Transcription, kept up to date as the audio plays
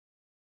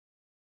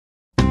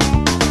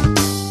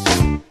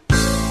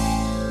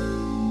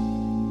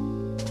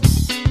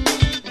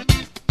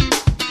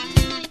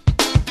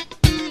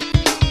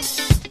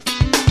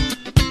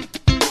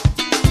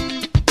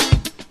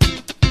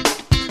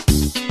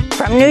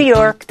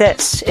York,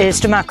 this is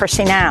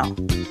Democracy Now!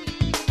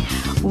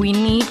 We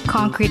need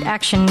concrete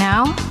action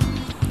now.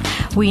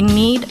 We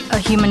need a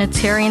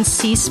humanitarian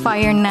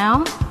ceasefire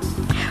now.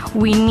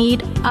 We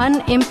need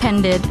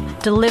unimpeded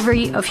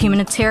delivery of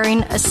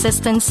humanitarian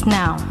assistance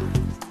now.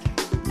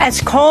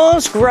 As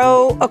calls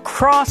grow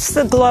across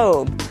the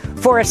globe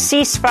for a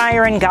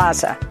ceasefire in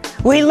Gaza,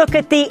 we look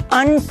at the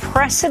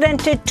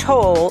unprecedented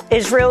toll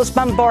Israel's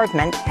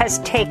bombardment has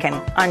taken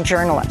on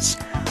journalists.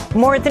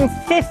 More than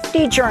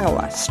 50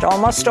 journalists,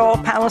 almost all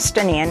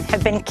Palestinian,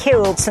 have been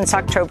killed since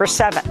October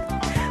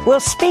 7th. We'll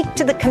speak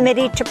to the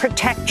Committee to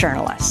Protect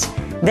Journalists.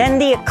 Then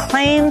the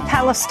acclaimed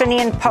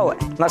Palestinian poet,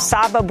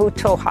 Mossab Abu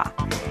Toha,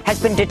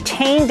 has been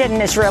detained at an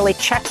Israeli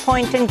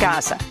checkpoint in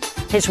Gaza.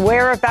 His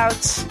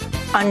whereabouts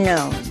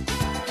unknown.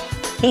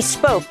 He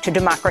spoke to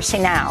Democracy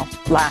Now!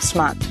 Last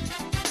month.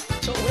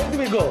 So where do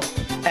we go?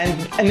 And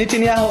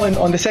Netanyahu,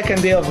 on the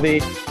second day of the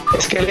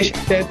escalation,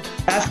 said,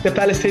 ask the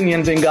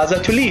Palestinians in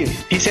Gaza to leave.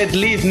 He said,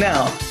 leave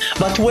now.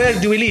 But where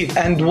do we leave?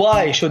 And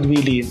why should we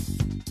leave?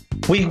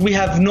 We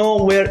have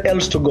nowhere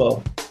else to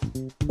go.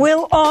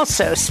 We'll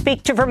also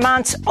speak to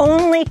Vermont's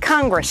only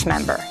Congress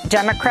member,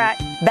 Democrat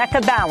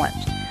Becca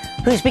Balint,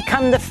 who's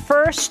become the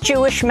first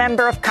Jewish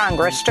member of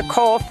Congress to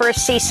call for a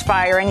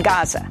ceasefire in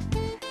Gaza.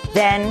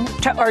 Then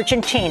to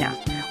Argentina,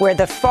 where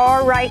the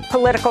far-right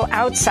political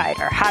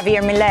outsider,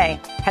 Javier Milei,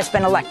 has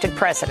been elected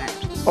president.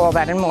 All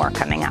that and more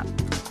coming up.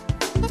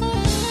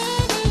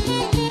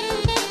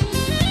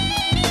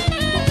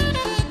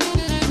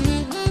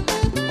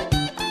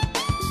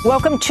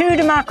 Welcome to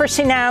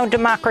Democracy Now!,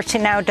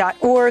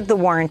 democracynow.org, The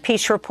War and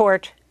Peace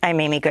Report.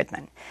 I'm Amy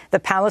Goodman. The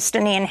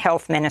Palestinian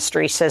Health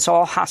Ministry says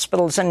all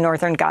hospitals in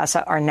northern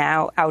Gaza are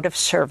now out of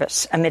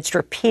service amidst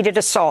repeated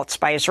assaults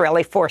by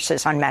Israeli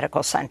forces on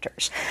medical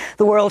centers.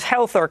 The World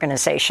Health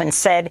Organization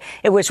said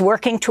it was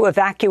working to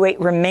evacuate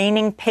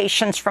remaining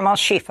patients from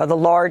Al-Shifa, the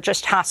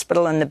largest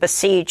hospital in the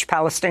besieged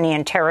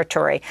Palestinian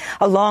territory,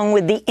 along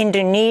with the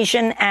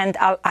Indonesian and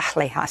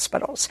Al-Ahli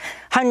hospitals.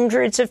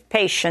 Hundreds of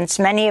patients,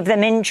 many of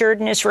them injured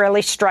in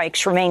Israeli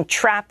strikes, remain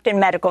trapped in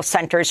medical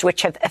centers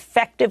which have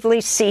effectively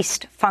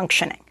ceased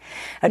functioning.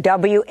 A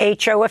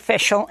WHO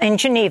official in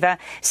Geneva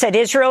said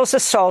Israel's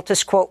assault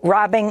is, quote,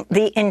 robbing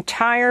the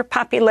entire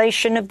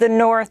population of the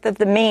north of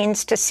the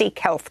means to seek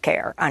health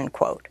care,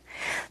 unquote.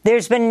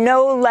 There's been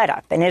no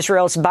let-up in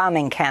Israel's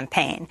bombing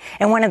campaign.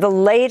 In one of the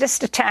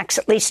latest attacks,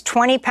 at least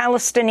 20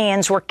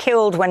 Palestinians were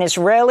killed when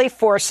Israeli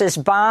forces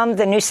bombed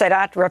the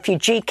Nusayrat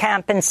refugee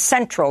camp in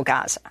central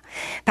Gaza.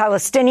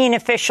 Palestinian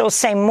officials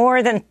say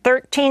more than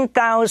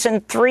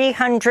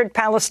 13,300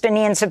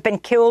 Palestinians have been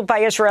killed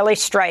by Israeli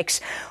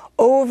strikes,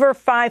 over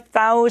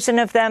 5,000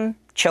 of them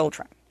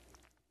children.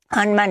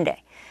 On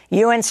Monday,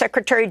 UN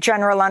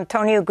Secretary-General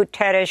Antonio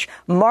Guterres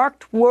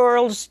marked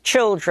World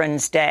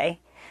Children's Day,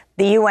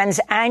 the UN's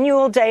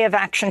annual day of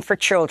action for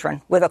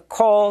children, with a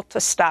call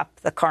to stop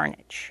the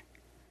carnage.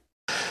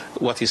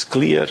 What is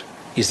clear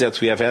is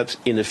that we have had,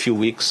 in a few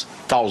weeks,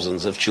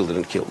 thousands of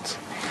children killed.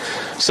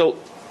 So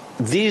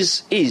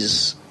this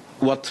is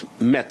what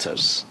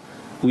matters.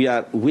 We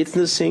are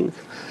witnessing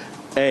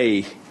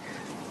a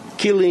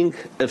killing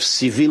of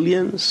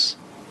civilians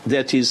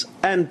that is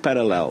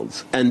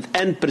unparalleled and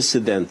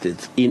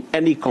unprecedented in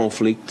any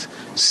conflict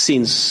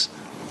since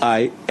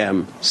I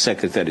am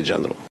Secretary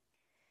General.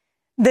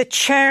 The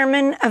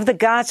chairman of the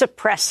Gaza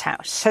Press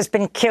House has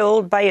been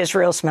killed by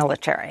Israel's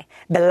military.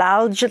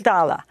 Bilal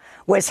Jadallah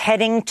was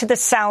heading to the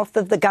south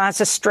of the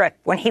Gaza Strip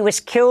when he was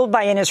killed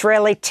by an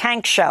Israeli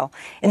tank shell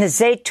in the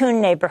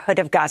Zaytun neighborhood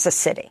of Gaza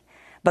City.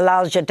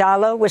 Bilal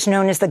Jadallah was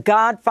known as the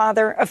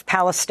godfather of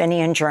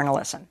Palestinian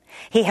journalism.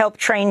 He helped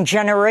train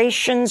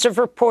generations of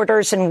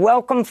reporters and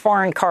welcome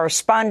foreign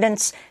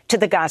correspondents to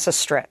the Gaza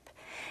Strip.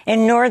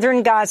 In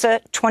northern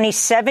Gaza,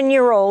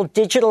 27-year-old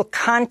digital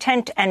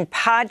content and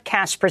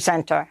podcast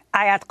presenter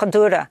Ayat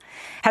Qadura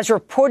has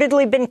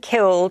reportedly been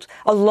killed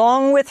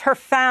along with her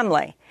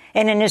family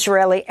in an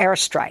Israeli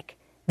airstrike.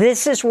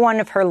 This is one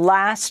of her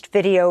last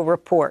video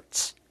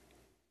reports.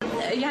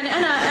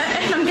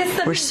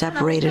 We're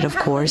separated, of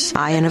course.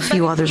 I and a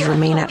few others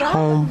remain at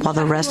home while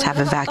the rest have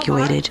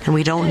evacuated, and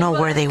we don't know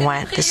where they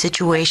went. The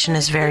situation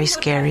is very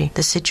scary.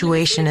 The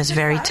situation is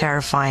very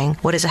terrifying.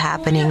 What is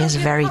happening is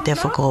very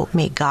difficult.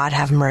 May God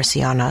have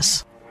mercy on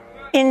us.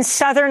 In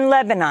southern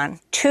Lebanon,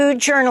 2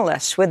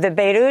 journalists with the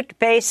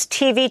Beirut-based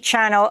TV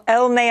channel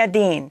El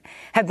Mayadeen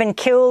have been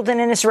killed in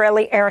an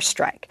Israeli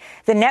airstrike.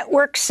 The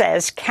network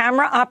says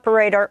camera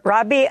operator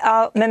Rabbi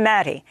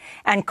al-Memari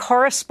and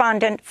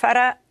correspondent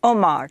Farah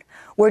Omar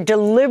were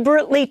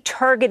deliberately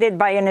targeted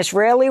by an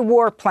Israeli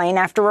warplane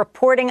after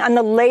reporting on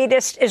the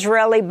latest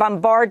Israeli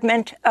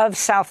bombardment of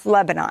South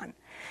Lebanon.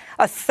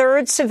 A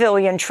third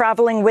civilian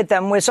traveling with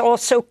them was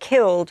also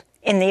killed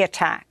in the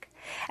attack.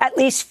 At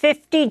least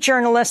 50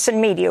 journalists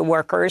and media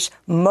workers,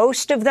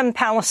 most of them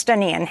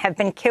Palestinian, have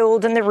been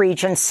killed in the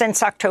region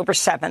since October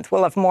 7th.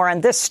 We'll have more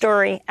on this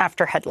story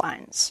after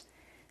headlines.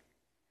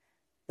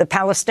 The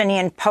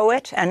Palestinian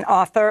poet and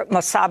author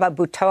Mossab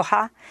Abu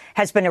Toha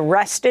has been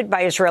arrested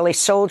by Israeli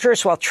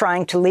soldiers while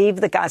trying to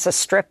leave the Gaza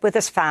Strip with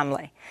his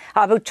family.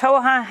 Abu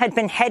Toha had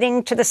been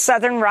heading to the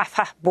southern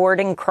Rafah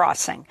boarding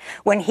crossing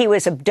when he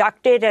was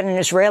abducted at an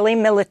Israeli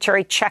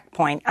military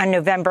checkpoint on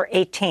November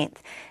 18th.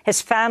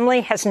 His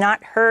family has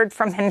not heard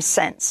from him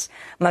since.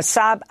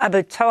 Mossab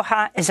Abu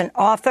Toha is an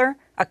author,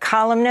 a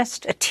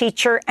columnist, a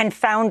teacher, and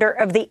founder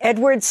of the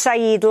Edward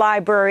Said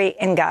Library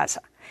in Gaza.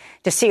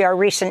 To see our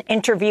recent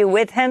interview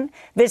with him,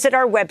 visit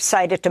our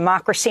website at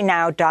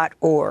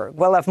democracynow.org.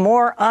 We'll have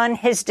more on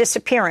his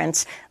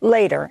disappearance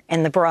later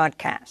in the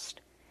broadcast.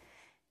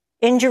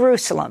 In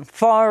Jerusalem,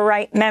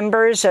 far-right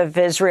members of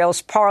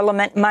Israel's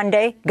parliament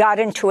Monday got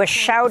into a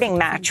shouting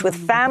match with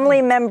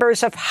family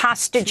members of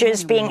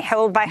hostages being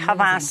held by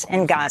Hamas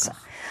in Gaza.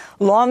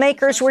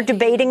 Lawmakers were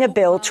debating a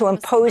bill to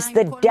impose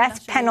the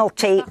death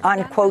penalty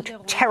on, quote,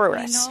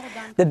 terrorists.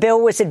 The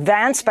bill was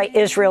advanced by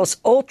Israel's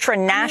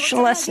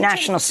ultra-nationalist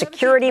National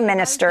Security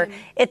Minister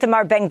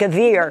Itamar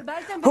Ben-Gvir,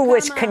 who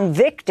was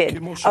convicted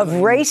of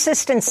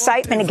racist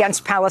incitement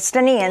against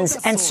Palestinians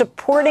and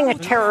supporting a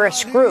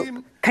terrorist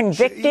group,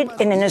 convicted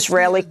in an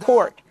Israeli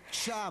court.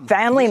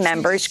 Family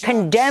members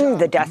condemned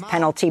the death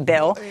penalty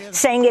bill,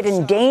 saying it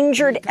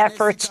endangered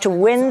efforts to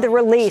win the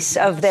release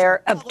of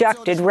their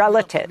abducted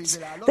relatives.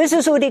 This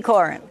is Udi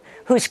Koren,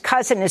 whose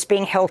cousin is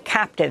being held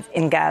captive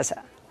in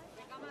Gaza.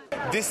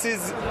 This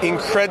is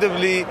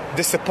incredibly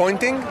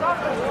disappointing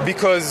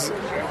because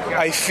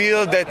I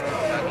feel that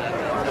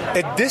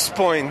at this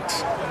point,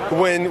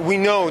 when we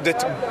know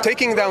that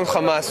taking down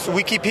Hamas,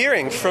 we keep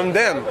hearing from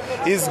them,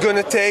 is going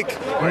to take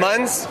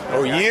months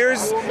or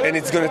years, and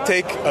it's going to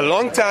take a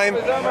long time.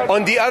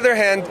 On the other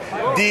hand,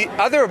 the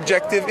other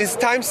objective is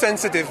time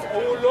sensitive.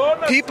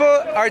 People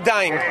are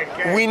dying.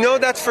 We know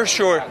that for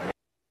sure.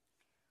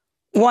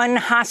 One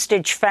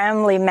hostage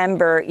family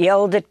member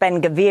yelled at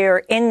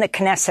Ben-Gvir in the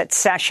Knesset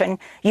session,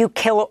 "You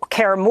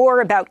care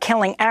more about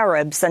killing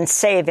Arabs than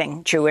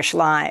saving Jewish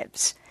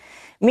lives."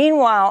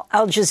 Meanwhile,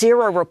 Al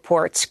Jazeera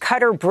reports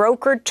Qatar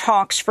brokered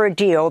talks for a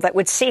deal that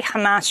would see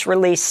Hamas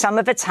release some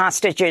of its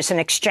hostages in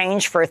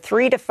exchange for a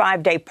 3 to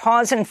 5 day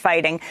pause in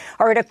fighting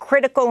are at a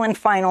critical and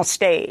final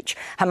stage.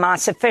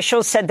 Hamas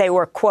officials said they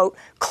were, quote,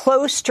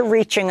 close to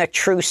reaching a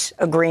truce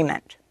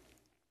agreement.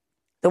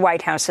 The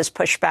White House has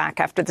pushed back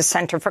after the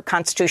Center for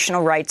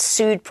Constitutional Rights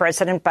sued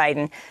President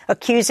Biden,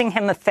 accusing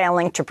him of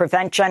failing to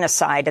prevent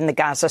genocide in the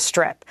Gaza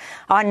Strip.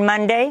 On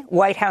Monday,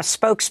 White House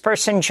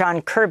spokesperson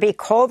John Kirby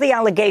called the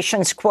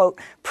allegations, quote,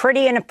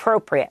 pretty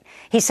inappropriate.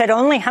 He said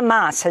only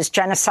Hamas has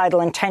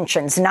genocidal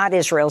intentions, not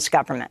Israel's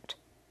government.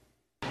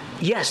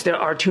 Yes, there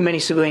are too many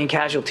civilian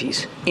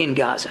casualties in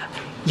Gaza.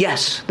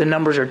 Yes, the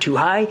numbers are too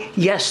high.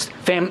 Yes,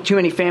 too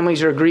many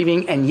families are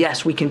grieving. And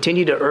yes, we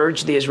continue to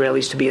urge the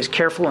Israelis to be as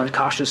careful and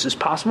cautious as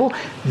possible.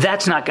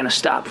 That's not going to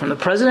stop from the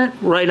president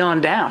right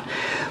on down.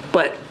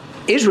 But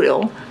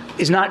Israel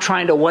is not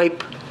trying to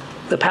wipe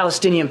the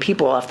Palestinian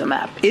people off the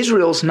map.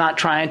 Israel's not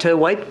trying to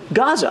wipe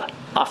Gaza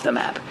off the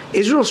map.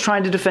 Israel's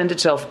trying to defend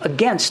itself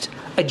against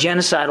a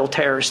genocidal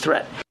terrorist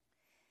threat.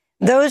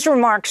 Those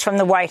remarks from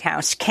the White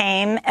House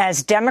came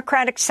as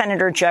Democratic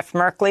Senator Jeff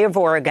Merkley of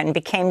Oregon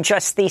became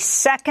just the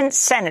second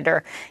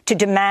senator to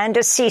demand a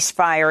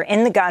ceasefire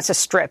in the Gaza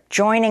Strip,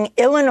 joining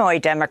Illinois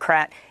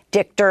Democrat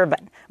Dick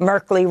Durbin.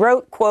 Merkley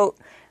wrote, quote,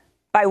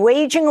 by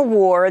waging a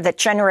war that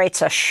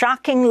generates a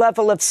shocking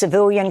level of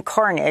civilian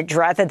carnage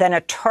rather than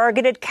a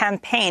targeted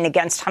campaign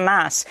against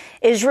Hamas,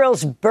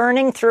 Israel's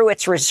burning through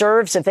its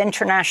reserves of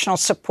international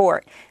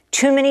support.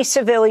 Too many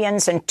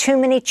civilians and too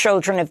many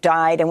children have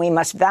died, and we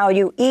must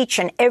value each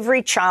and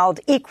every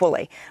child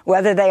equally,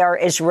 whether they are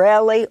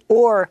Israeli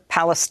or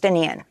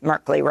Palestinian,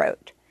 Merkley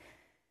wrote.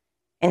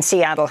 In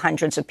Seattle,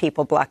 hundreds of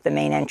people blocked the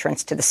main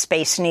entrance to the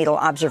Space Needle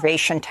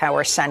Observation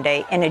Tower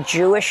Sunday in a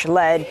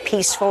Jewish-led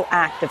peaceful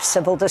act of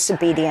civil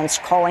disobedience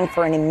calling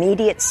for an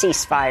immediate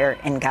ceasefire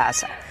in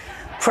Gaza.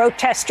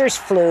 Protesters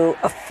flew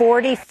a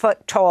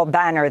 40-foot-tall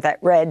banner that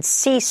read,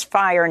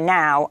 "Ceasefire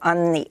now,"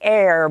 on the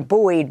air,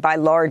 buoyed by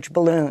large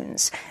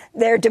balloons.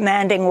 They're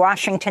demanding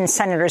Washington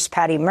Senators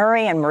Patty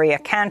Murray and Maria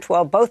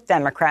Cantwell, both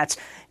Democrats,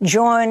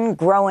 join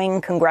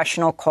growing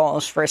congressional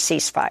calls for a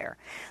ceasefire.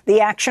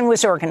 The action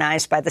was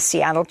organized by the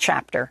Seattle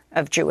chapter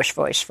of Jewish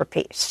Voice for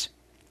Peace.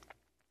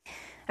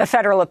 A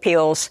federal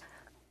appeals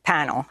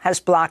panel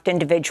has blocked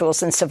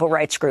individuals and civil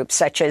rights groups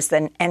such as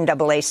the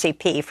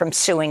NAACP from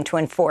suing to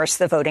enforce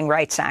the Voting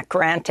Rights Act,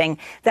 granting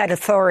that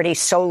authority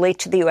solely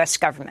to the U.S.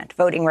 government.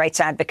 Voting rights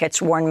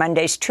advocates warn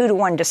Monday's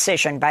 2-1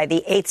 decision by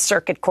the Eighth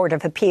Circuit Court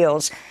of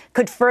Appeals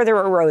could further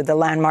erode the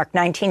landmark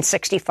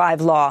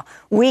 1965 law,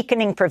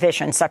 weakening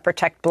provisions that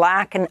protect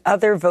black and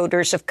other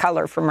voters of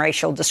color from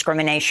racial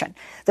discrimination.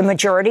 The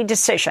majority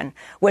decision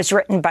was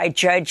written by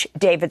Judge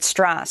David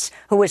Strauss,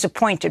 who was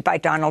appointed by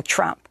Donald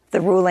Trump.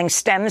 The ruling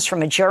stems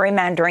from a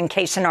gerrymandering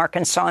case in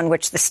Arkansas in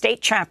which the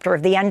state chapter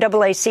of the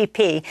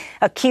NAACP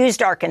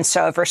accused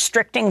Arkansas of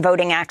restricting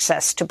voting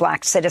access to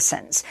black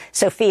citizens.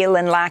 Sophia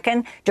Lynn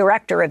Lacken,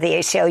 director of the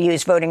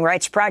ACLU's Voting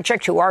Rights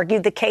Project, who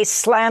argued the case,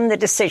 slammed the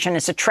decision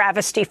as a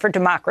travesty for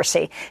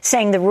democracy,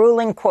 saying the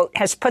ruling, quote,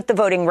 has put the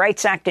Voting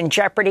Rights Act in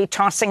jeopardy,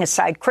 tossing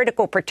aside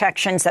critical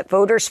protections that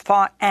voters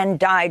fought and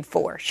died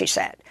for, she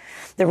said.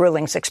 The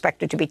ruling is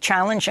expected to be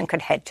challenged and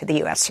could head to the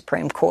U.S.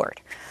 Supreme Court.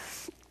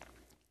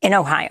 In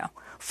Ohio,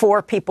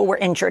 4 people were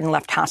injured and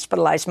left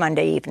hospitalized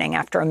Monday evening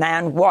after a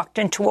man walked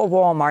into a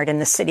Walmart in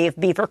the city of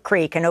Beaver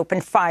Creek and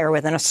opened fire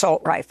with an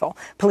assault rifle.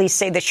 Police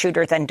say the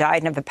shooter then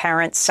died of an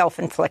apparent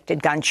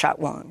self-inflicted gunshot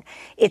wound.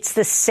 It's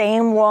the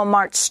same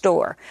Walmart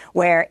store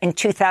where, in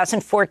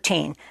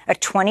 2014, a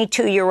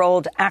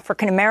 22-year-old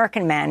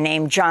African-American man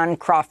named John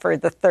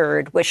Crawford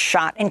III was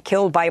shot and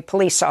killed by a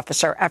police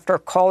officer after a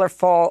caller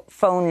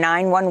phoned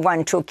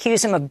 911 to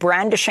accuse him of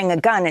brandishing a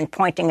gun and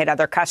pointing at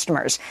other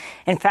customers.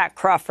 In fact,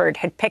 Crawford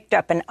had picked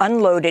up an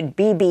unloaded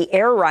BB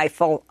air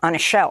rifle on a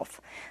shelf.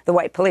 The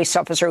white police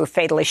officer who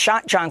fatally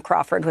shot John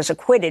Crawford was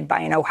acquitted by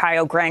an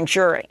Ohio grand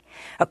jury.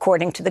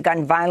 According to the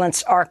Gun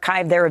Violence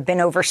Archive, there have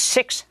been over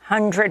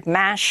 600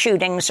 mass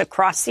shootings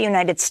across the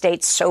United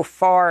States so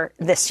far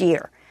this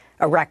year,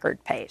 a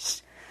record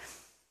pace.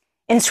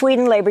 In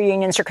Sweden, labor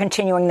unions are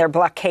continuing their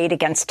blockade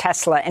against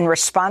Tesla in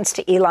response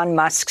to Elon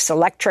Musk's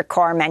electric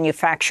car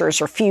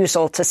manufacturer's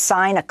refusal to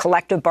sign a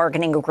collective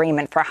bargaining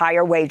agreement for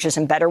higher wages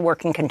and better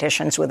working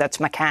conditions with its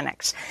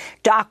mechanics.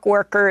 Dock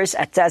workers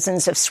at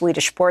dozens of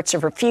Swedish ports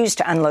have refused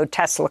to unload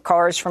Tesla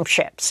cars from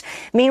ships.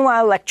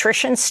 Meanwhile,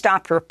 electricians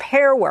stopped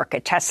repair work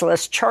at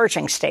Tesla's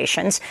charging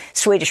stations.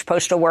 Swedish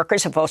postal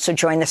workers have also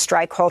joined the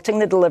strike, halting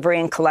the delivery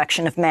and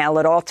collection of mail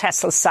at all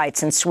Tesla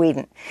sites in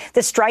Sweden.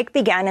 The strike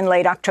began in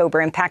late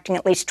October,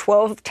 impacting at least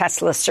 12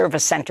 Tesla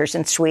service centers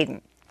in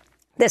Sweden.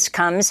 This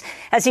comes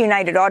as the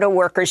United Auto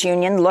Workers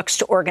Union looks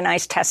to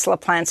organize Tesla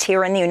plants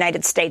here in the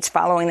United States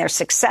following their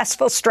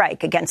successful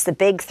strike against the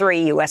big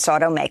 3 U.S.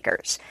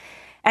 automakers.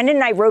 And in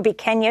Nairobi,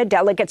 Kenya,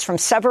 delegates from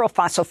several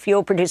fossil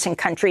fuel-producing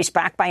countries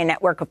backed by a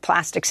network of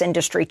plastics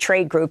industry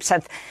trade groups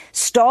have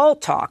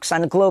stalled talks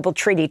on a global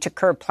treaty to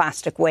curb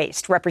plastic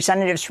waste.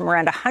 Representatives from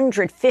around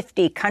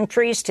 150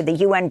 countries to the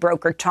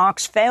UN-brokered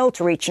talks failed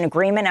to reach an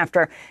agreement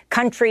after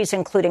countries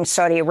including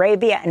Saudi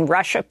Arabia and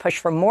Russia pushed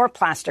for more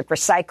plastic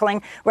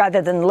recycling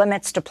rather than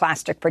limits to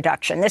plastic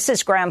production. This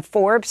is Graham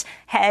Forbes,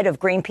 head of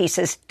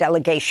Greenpeace's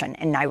delegation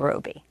in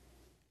Nairobi.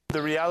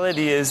 The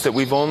reality is that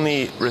we've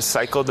only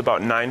recycled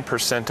about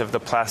 9% of the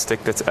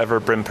plastic that's ever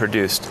been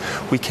produced.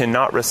 We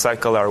cannot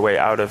recycle our way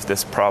out of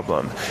this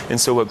problem. And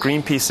so what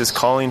Greenpeace is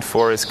calling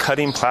for is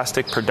cutting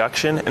plastic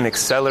production and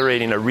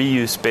accelerating a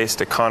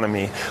reuse-based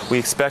economy. We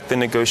expect the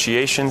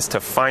negotiations to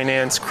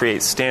finance,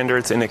 create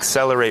standards, and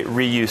accelerate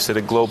reuse at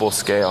a global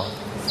scale.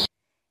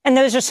 And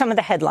those are some of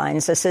the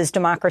headlines. This is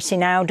Democracy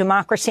Now!,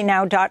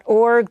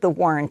 democracynow.org, The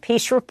War and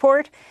Peace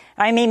Report.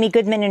 I'm Amy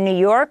Goodman in New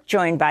York,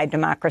 joined by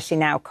Democracy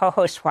Now!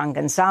 Co-host Juan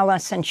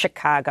Gonzalez in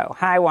Chicago.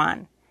 Hi,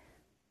 Juan.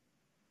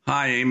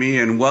 Hi, Amy,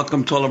 and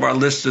welcome to all of our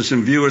listeners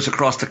and viewers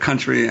across the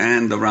country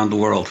and around the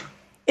world.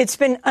 It's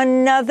been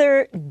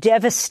another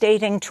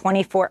devastating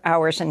 24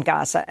 hours in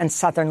Gaza and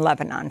southern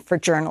Lebanon for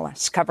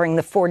journalists covering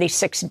the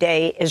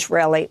 46-day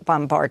Israeli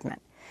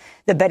bombardment.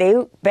 The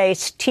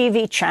Beirut-based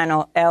TV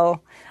channel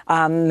El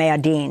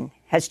Mayadeen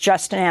has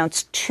just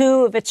announced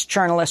 2 of its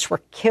journalists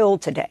were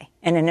killed today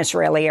in an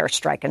Israeli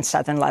airstrike in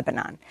southern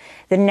Lebanon.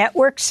 The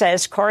network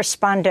says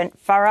correspondent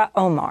Farah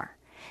Omar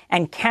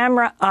and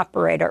camera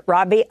operator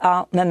Rabi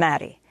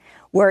al-Mamadi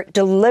were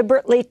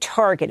deliberately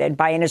targeted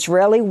by an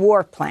Israeli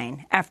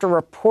warplane after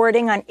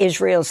reporting on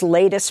Israel's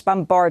latest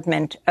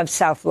bombardment of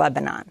South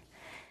Lebanon.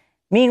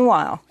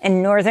 Meanwhile,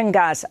 in northern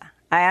Gaza,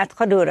 Ayat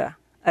Khadura,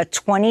 a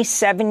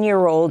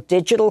 27-year-old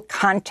digital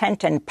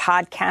content and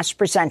podcast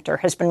presenter,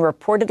 has been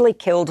reportedly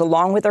killed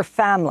along with her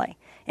family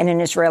in an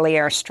Israeli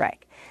airstrike.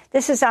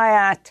 This is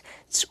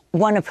Ayat's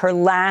one of her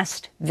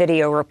last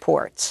video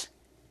reports.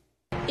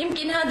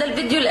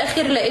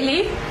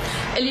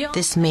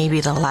 This may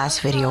be the last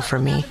video for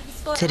me.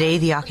 Today,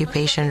 the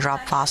occupation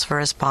dropped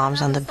phosphorus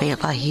bombs on the Beit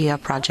Lahia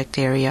project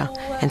area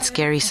and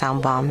scary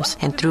sound bombs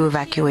and threw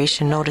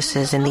evacuation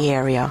notices in the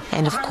area.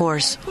 And of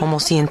course,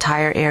 almost the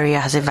entire area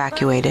has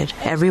evacuated.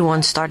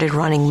 Everyone started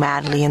running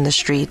madly in the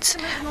streets.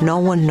 No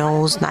one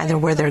knows neither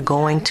where they're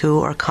going to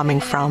or coming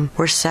from.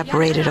 We're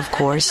separated, of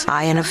course.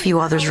 I and a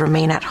few others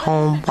remain at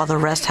home while the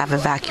rest have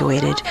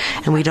evacuated,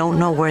 and we don't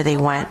know where they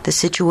went. The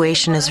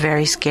situation is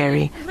very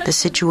scary. The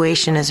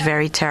situation is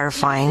very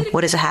terrifying.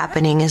 What is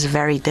happening is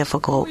very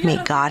difficult.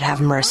 May God have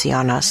mercy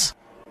on us.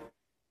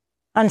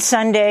 On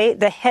Sunday,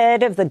 the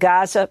head of the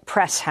Gaza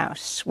press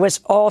house was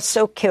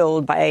also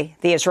killed by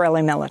the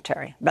Israeli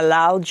military.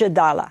 Bilal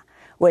Jadallah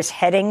was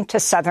heading to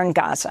southern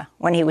Gaza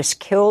when he was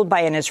killed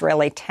by an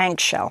Israeli tank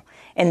shell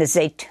in the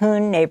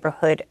Zaytun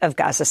neighborhood of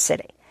Gaza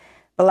City.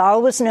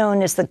 Bilal was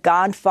known as the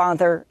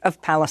godfather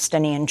of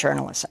Palestinian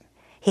journalism.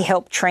 He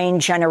helped train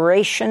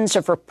generations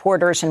of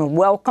reporters and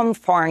welcome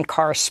foreign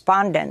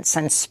correspondents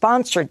and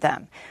sponsored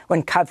them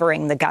when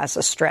covering the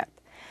Gaza Strip.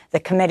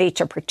 The Committee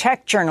to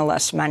Protect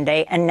Journalists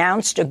Monday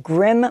announced a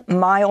grim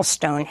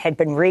milestone had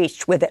been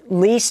reached, with at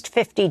least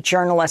 50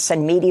 journalists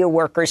and media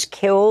workers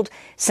killed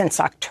since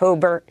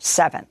October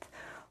 7th.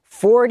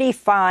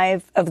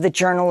 45 of the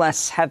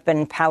journalists have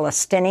been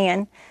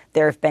Palestinian.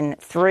 There have been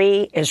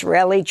 3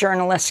 Israeli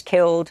journalists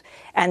killed,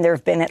 and there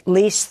have been at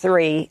least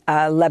 3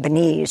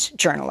 Lebanese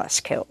journalists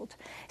killed.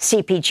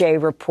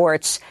 CPJ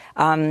reports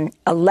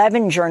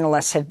 11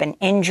 journalists have been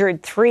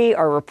injured, 3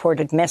 are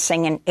reported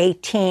missing, and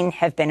 18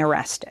 have been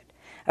arrested.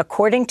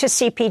 According to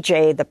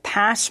CPJ, the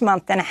past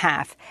month and a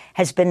half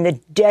has been the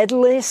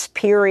deadliest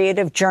period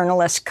of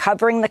journalists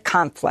covering the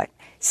conflict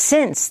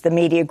since the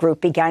media group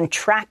began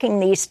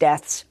tracking these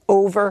deaths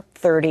over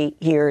 30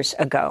 years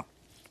ago.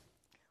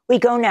 We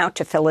go now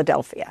to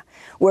Philadelphia,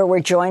 where we're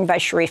joined by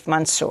Sharif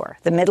Mansour,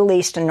 the Middle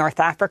East and North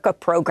Africa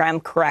Program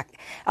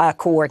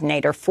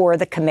Coordinator for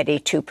the Committee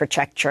to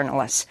Protect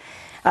Journalists.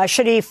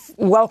 Sharif,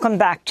 welcome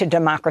back to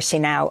Democracy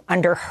Now!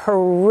 Under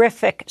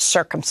horrific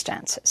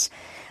circumstances,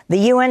 the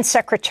UN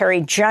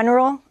Secretary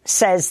General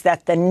says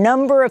that the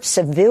number of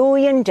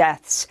civilian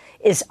deaths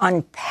is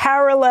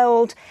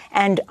unparalleled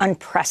and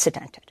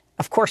unprecedented.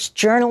 Of course,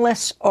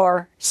 journalists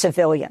are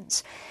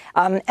civilians.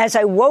 As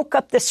I woke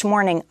up this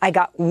morning, I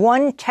got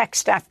one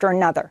text after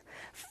another.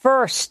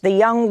 First, the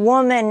young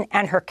woman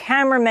and her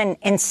cameraman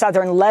in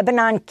southern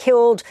Lebanon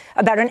killed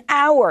about an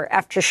hour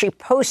after she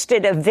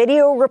posted a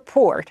video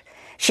report.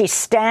 She's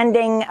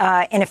standing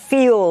in a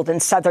field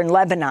in southern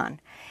Lebanon,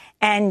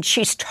 and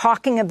she's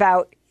talking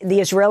about the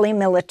Israeli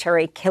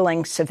military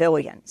killing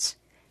civilians.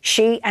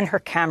 She and her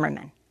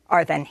cameraman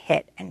are then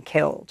hit and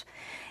killed.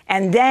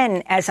 And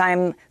then, as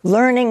I'm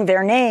learning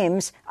their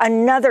names,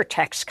 another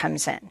text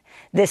comes in.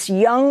 This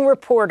young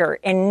reporter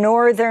in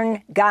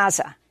northern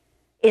Gaza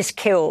is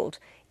killed.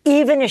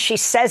 Even as she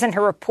says in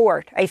her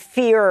report, I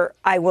fear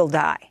I will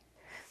die.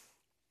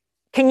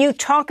 Can you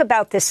talk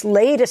about this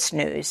latest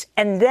news?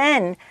 And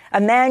then a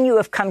man you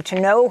have come to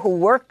know who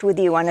worked with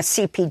you on a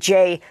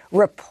CPJ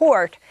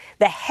report,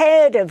 the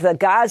head of the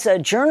Gaza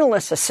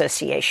Journalists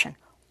Association,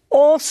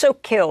 also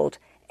killed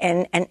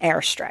in an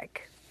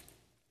airstrike.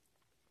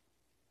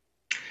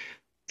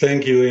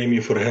 Thank you,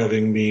 Amy, for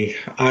having me.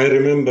 I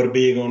remember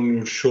being on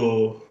your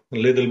show a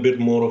little bit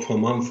more of a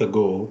month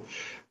ago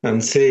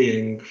and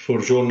saying for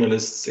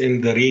journalists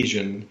in the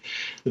region,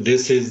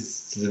 this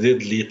is the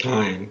deadly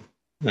time.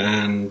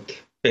 And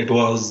it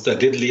was the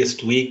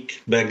deadliest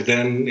week back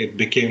then. It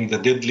became the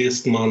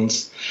deadliest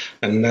month,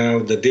 and now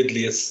the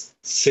deadliest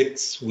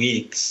 6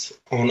 weeks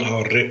on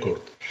our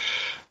record.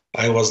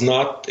 I was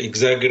not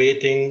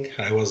exaggerating.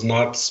 I was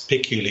not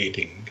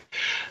speculating.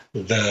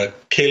 The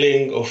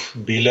killing of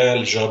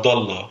Bilal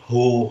Jadallah,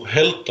 who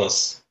helped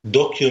us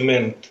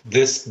document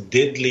this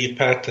deadly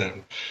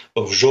pattern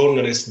of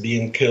journalists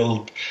being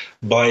killed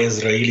by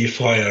Israeli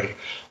fire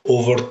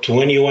over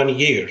 21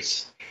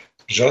 years.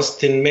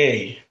 Just in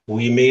May,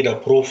 we made a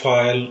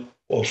profile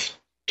of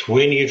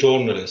 20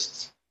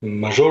 journalists.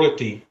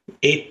 Majority,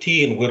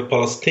 18, were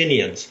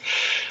Palestinians.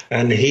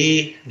 And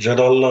he,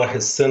 Jadallah,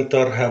 his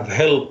center, have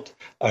helped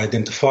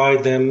identify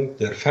them,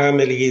 their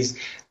families,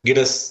 get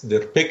us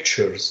their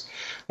pictures.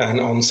 And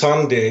on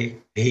Sunday,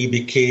 he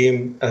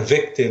became a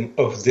victim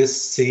of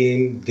this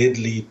same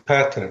deadly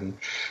pattern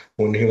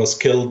when he was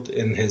killed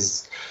in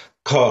his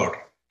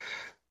car.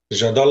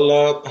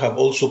 Jadallah have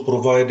also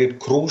provided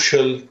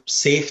crucial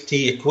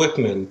safety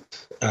equipment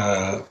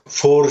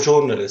for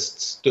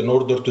journalists in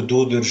order to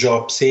do their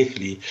job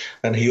safely.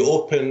 And he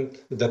opened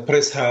the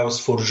press house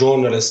for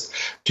journalists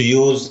to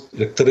use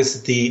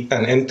electricity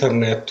and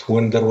internet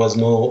when there was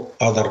no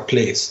other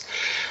place.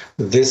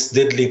 This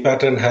deadly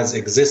pattern has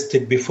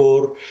existed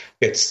before.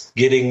 It's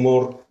getting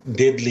more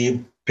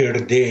deadly per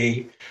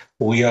day.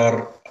 We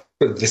are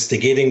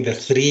investigating the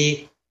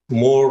 3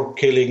 more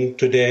killing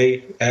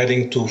today,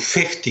 adding to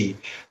 50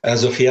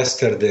 as of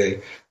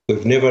yesterday.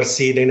 We've never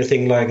seen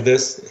anything like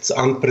this. It's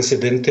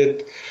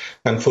unprecedented.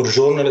 And for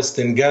journalists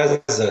in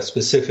Gaza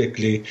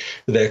specifically,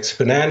 the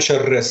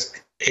exponential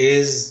risk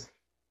is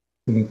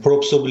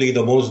possibly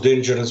the most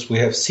dangerous we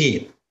have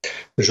seen.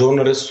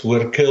 Journalists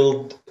were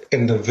killed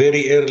in the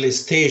very early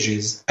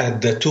stages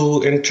at the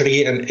 2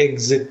 entry and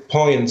exit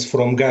points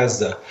from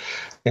Gaza.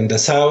 In the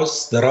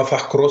south, the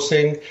Rafah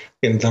crossing.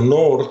 In the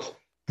north,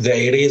 the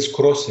Erez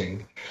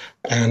crossing.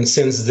 And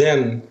since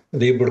then,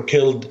 they were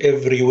killed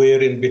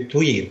everywhere in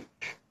between.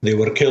 They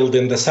were killed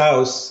in the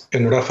south,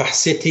 in Rafah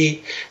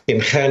city,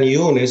 in Khan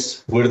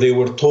Yunis, where they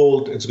were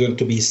told it's going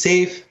to be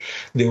safe.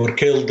 They were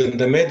killed in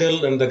the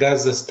middle, in the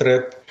Gaza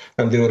Strip,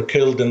 and they were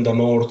killed in the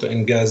north,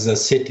 in Gaza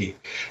city.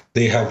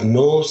 They have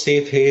no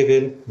safe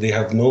haven. They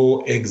have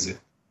no exit.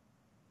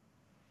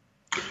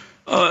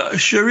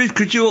 Sharif,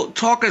 could you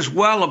talk as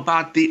well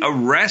about the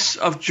arrests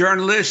of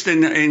journalists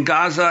in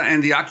Gaza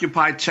and the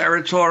occupied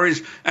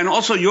territories? And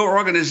also your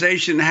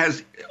organization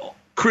has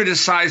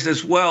criticized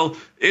as well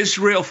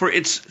Israel for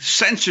its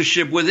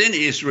censorship within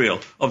Israel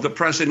of the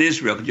press in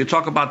Israel. Could you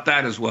talk about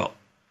that as well?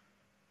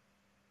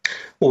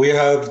 We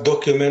have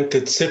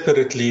documented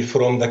separately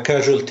from the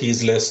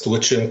casualties list,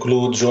 which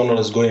include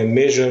journalists going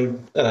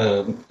missing,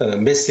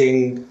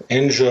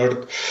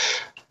 injured,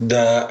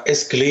 the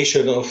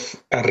escalation of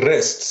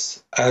arrests.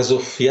 As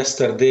of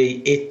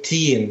yesterday,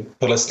 18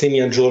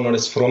 Palestinian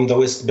journalists from the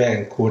West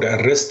Bank were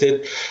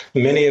arrested.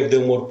 Many of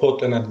them were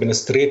put in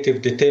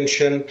administrative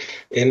detention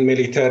in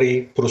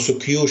military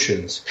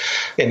prosecutions.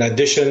 In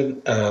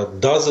addition,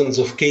 dozens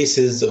of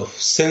cases of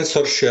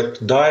censorship,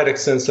 direct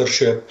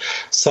censorship,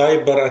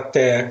 cyber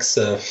attacks,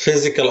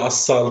 physical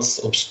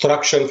assaults,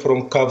 obstruction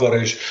from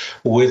coverage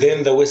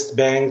within the West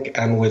Bank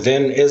and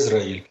within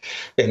Israel.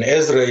 In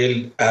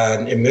Israel,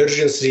 an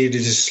emergency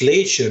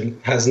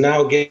legislation has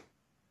now given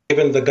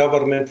the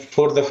government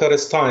for the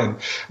first time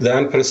the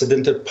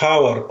unprecedented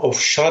power of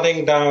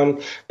shutting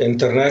down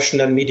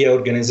international media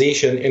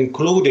organizations,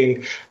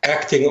 including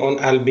acting on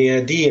Al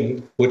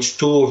Mayadeen, which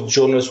 2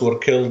 journalists were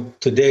killed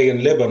today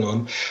in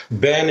Lebanon,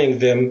 banning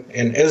them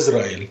in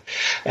Israel,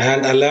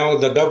 and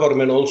allowing the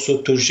government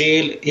also to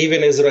jail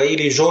even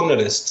Israeli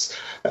journalists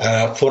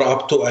for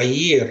up to a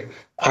year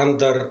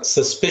under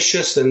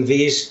suspicious and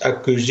these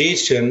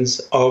accusations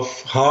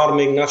of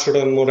harming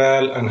national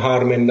morale and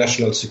harming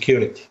national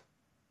security.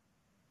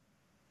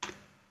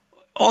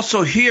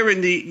 Also, here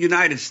in the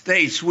United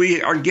States,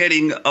 we are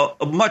getting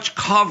much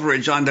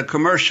coverage on the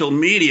commercial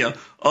media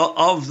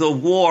of the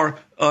war,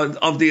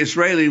 of the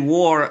Israeli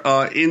war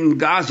in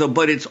Gaza,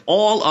 but it's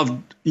all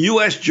of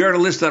U.S.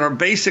 journalists that are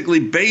basically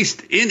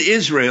based in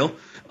Israel.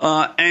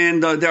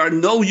 And there are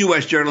no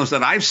U.S. journalists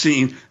that I've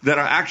seen that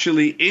are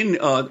actually in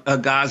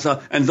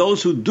Gaza. And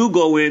those who do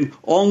go in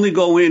only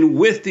go in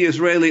with the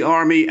Israeli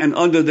army and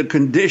under the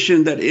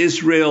condition that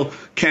Israel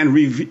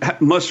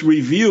must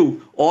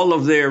review all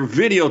of their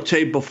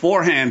videotape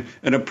beforehand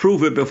and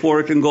approve it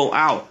before it can go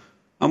out.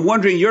 I'm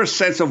wondering your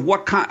sense of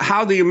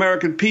how the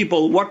American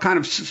people, what kind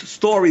of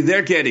story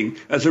they're getting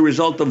as a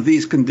result of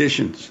these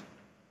conditions.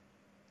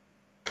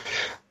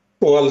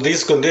 Well,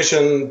 these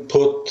conditions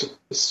put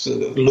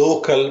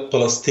local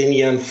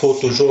Palestinian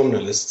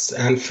photojournalists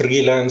and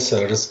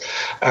freelancers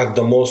at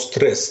the most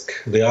risk.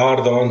 They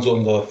are the ones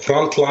on the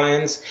front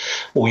lines.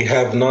 We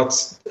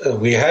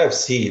have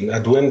seen a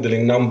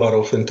dwindling number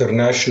of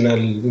international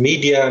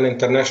media and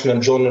international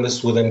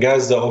journalists within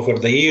Gaza over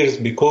the years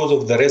because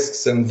of the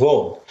risks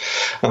involved.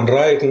 And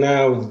right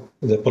now,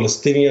 the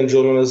Palestinian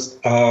journalists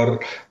are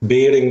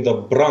bearing the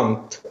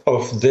brunt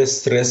of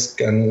this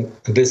risk and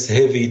this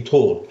heavy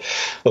toll.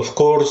 Of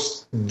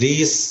course,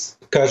 these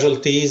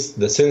casualties,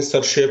 the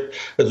censorship,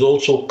 is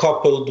also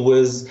coupled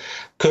with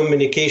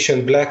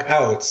communication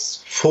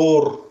blackouts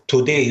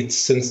to date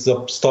since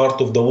the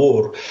start of the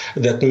war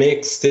that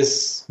makes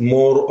this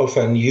more of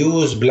a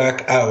news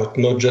blackout,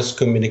 not just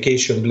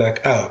communication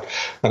blackout.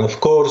 And of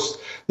course,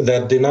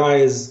 that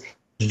denies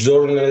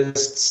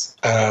journalists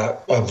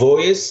a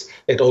voice.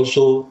 It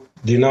also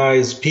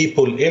denies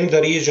people in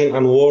the region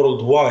and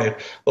worldwide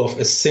of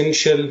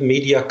essential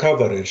media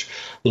coverage,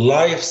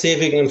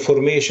 life-saving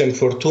information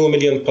for 2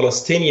 million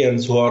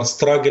Palestinians who are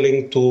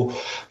struggling to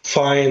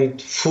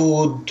find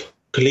food,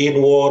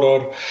 clean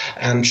water,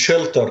 and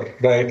shelter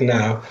right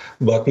now,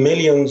 but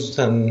millions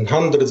and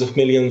hundreds of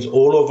millions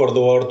all over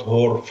the world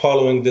who are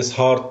following this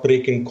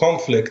heartbreaking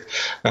conflict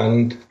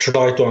and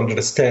try to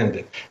understand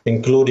it,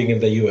 including in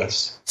the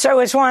U.S. So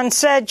as Juan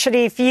said,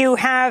 Sharif, you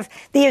have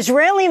the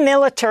Israeli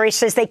military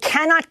says they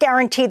cannot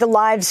guarantee the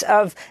lives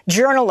of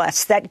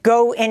journalists that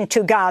go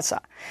into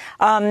Gaza.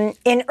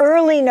 In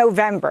early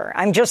November,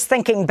 I'm just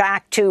thinking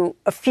back to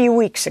a few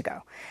weeks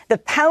ago, the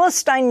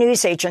Palestine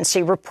News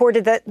Agency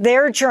reported that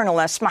their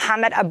journalist,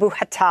 Mohammed Abu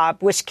Hattab,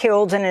 was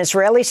killed in an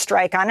Israeli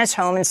strike on his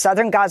home in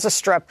southern Gaza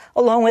Strip,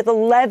 along with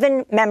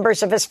 11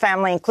 members of his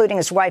family, including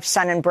his wife,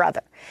 son, and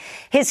brother.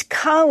 His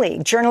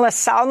colleague, journalist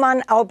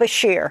Salman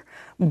al-Bashir,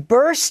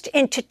 burst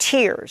into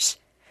tears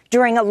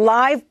during a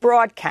live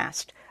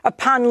broadcast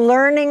upon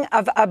learning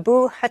of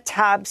Abu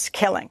Hattab's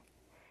killing.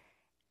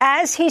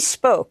 As he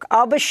spoke,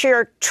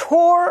 al-Bashir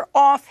tore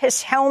off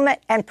his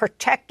helmet and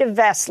protective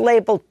vest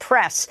labeled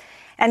press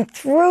and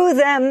threw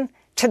them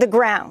to the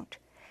ground.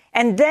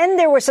 And then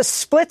there was a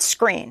split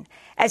screen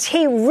as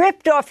he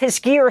ripped off his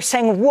gear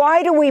saying,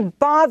 why do we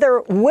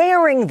bother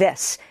wearing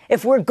this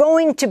if we're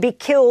going to be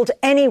killed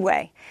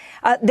anyway?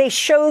 They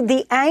showed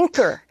the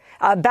anchor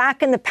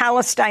back in the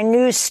Palestine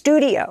News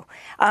studio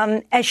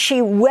as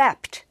she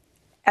wept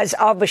as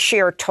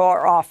al-Bashir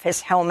tore off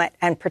his helmet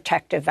and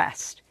protective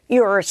vest.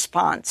 Your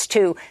response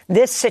to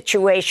this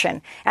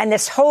situation and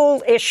this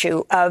whole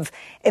issue of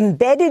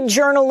embedded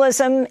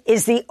journalism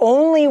is the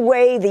only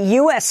way the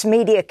U.S.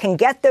 media can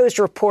get those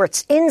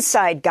reports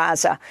inside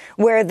Gaza,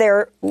 where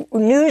their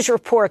news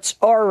reports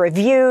are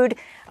reviewed,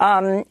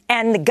 and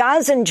the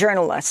Gazan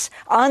journalists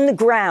on the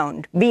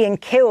ground being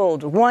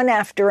killed one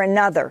after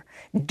another,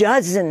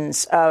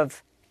 dozens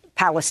of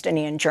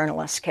Palestinian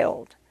journalists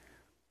killed.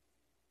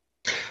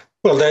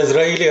 Well, the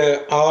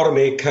Israeli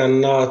army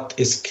cannot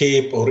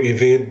escape or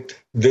evade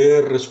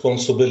their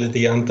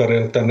responsibility under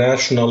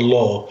international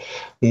law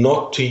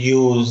not to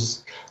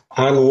use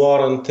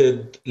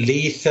unwarranted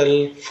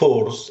lethal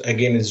force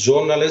against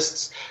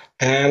journalists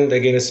and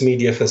against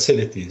media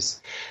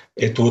facilities.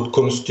 It would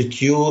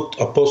constitute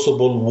a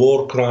possible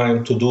war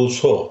crime to do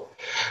so.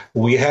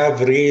 We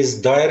have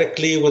raised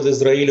directly with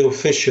Israeli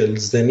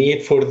officials the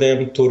need for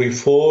them to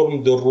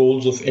reform the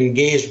rules of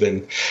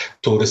engagement,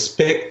 to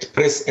respect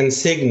press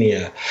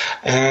insignia,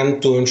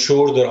 and to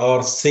ensure there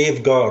are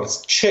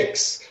safeguards,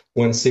 checks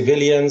when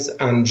civilians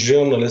and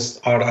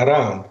journalists are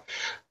around.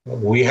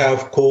 We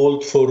have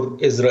called for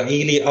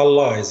Israeli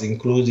allies,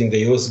 including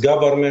the US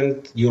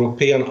government,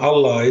 European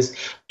allies,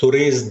 to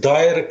raise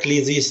directly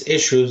these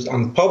issues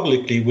and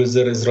publicly with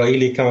their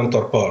Israeli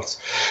counterparts.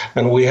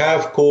 And we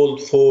have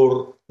called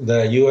for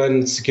the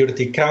UN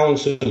Security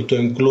Council to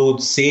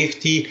include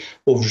safety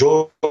of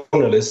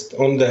journalists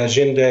on the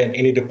agenda in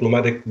any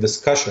diplomatic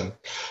discussion.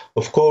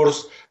 Of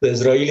course, the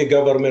Israeli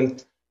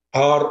government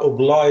are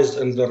obliged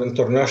under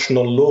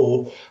international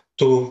law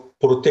to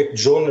protect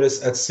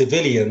journalists as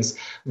civilians,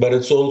 but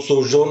it's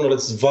also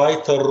journalists'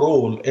 vital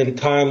role in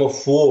time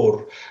of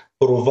war,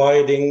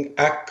 providing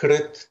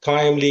accurate,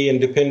 timely,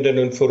 independent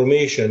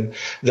information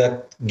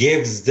that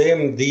gives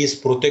them these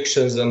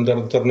protections under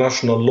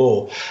international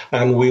law.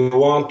 And we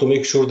want to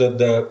make sure that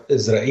the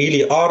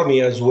Israeli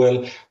army as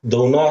well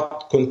do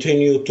not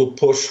continue to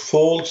push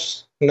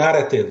false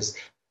narratives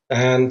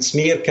and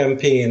smear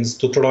campaigns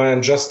to try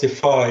and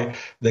justify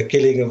the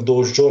killing of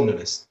those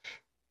journalists.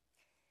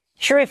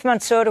 Sharif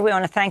Mansour, we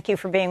want to thank you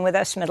for being with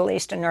us, Middle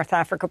East and North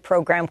Africa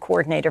Program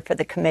Coordinator for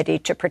the Committee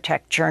to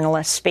Protect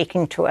Journalists,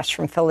 speaking to us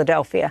from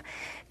Philadelphia.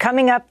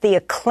 Coming up, the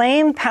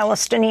acclaimed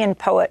Palestinian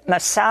poet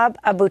Mossab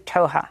Abu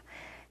Toha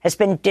has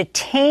been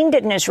detained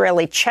at an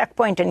Israeli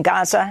checkpoint in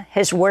Gaza,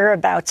 his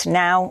whereabouts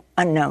now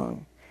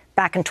unknown.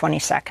 Back in 20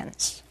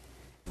 seconds.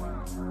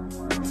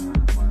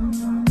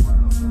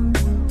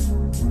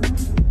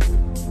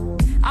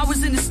 I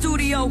was in the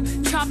studio,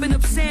 chopping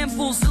up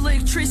samples,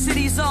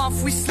 electricity's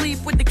off, we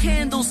sleep with the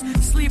candles,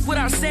 sleep with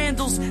our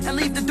sandals, and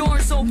leave the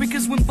doors open,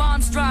 because when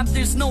bombs drop,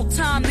 there's no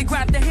time to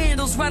grab the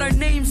handles, write our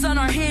names on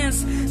our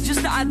hands,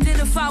 just to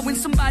identify when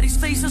somebody's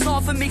face is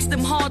off, it makes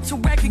them hard to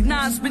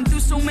recognize, been through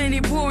so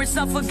many wars,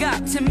 I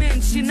forgot to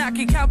mention, I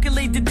can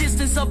calculate the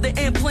distance of the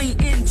airplane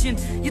engine,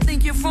 you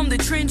think you're from the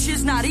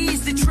trenches, not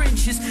ease the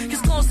trenches,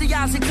 cause close the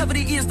eyes and cover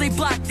the ears, they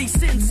block these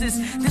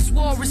senses, this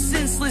war is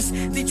senseless,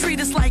 they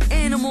treat us like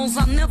animals,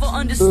 I'll never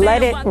understand.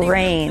 Let It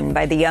Rain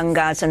by the young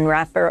Gazan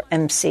rapper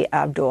MC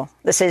Abdul.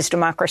 This is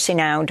Democracy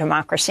Now!,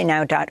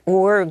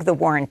 democracynow.org, The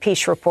War and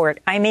Peace Report.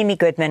 I'm Amy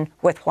Goodman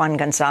with Juan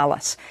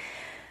Gonzalez.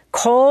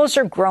 Calls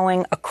are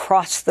growing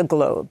across the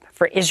globe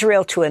for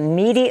Israel to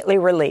immediately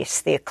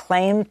release the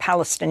acclaimed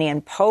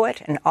Palestinian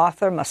poet and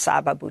author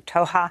Mossab Abu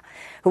Toha,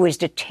 who was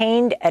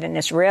detained at an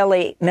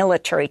Israeli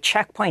military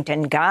checkpoint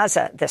in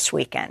Gaza this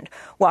weekend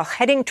while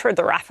heading toward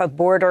the Rafah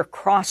border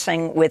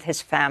crossing with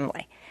his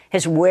family.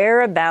 His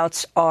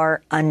whereabouts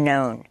are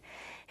unknown.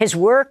 His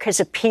work has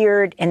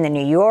appeared in The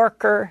New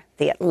Yorker,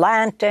 The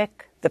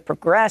Atlantic, The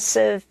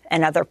Progressive,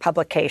 and other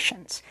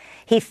publications.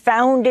 He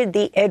founded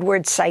the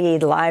Edward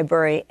Said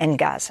Library in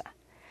Gaza.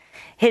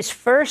 His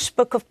first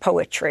book of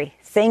poetry,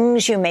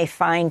 Things You May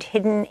Find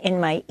Hidden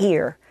in My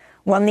Ear,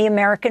 won the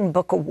American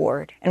Book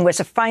Award and was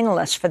a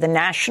finalist for the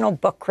National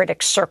Book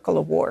Critics Circle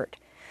Award.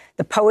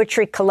 The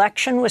poetry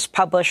collection was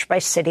published by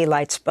City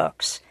Lights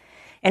Books.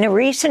 In a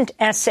recent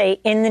essay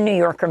in The New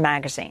Yorker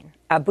magazine,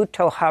 Abu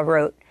Toha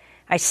wrote,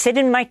 I sit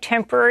in my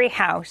temporary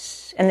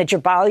house in the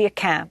Jabalia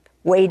camp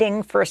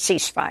waiting for a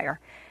ceasefire.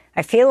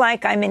 I feel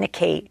like I'm in a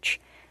cage.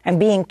 I'm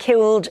being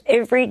killed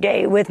every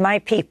day with my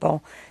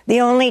people.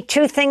 The only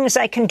two things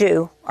I can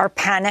do are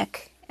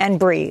panic and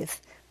breathe.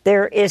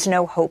 There is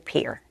no hope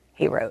here,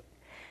 he wrote.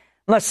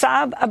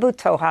 Mossab Abu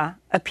Toha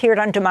appeared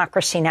on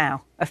Democracy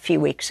Now! A few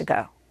weeks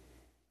ago.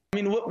 I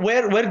mean,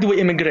 where do we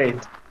immigrate?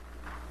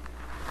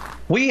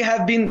 We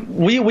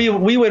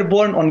were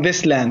born on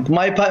this land.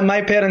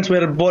 My parents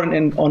were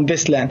born on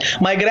this land.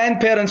 My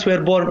grandparents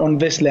were born on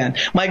this land.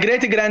 My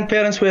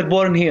great-grandparents were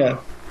born here.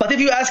 But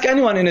if you ask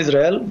anyone in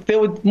Israel,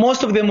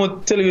 most of them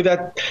would tell you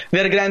that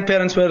their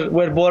grandparents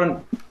were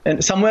born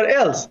somewhere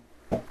else.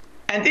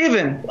 And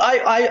even,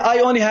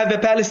 I only have a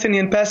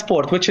Palestinian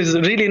passport, which is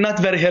really not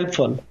very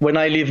helpful when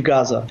I leave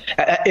Gaza,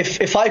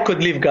 if I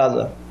could leave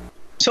Gaza.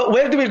 So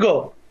where do we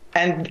go?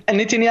 And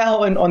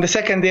Netanyahu, on the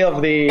second day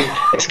of the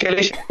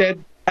escalation,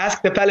 said,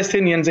 ask the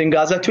Palestinians in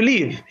Gaza to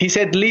leave. He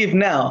said, leave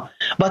now.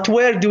 But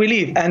where do we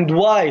leave? And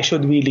why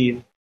should we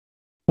leave?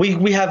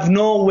 We have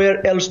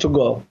nowhere else to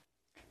go.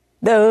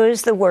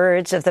 Those the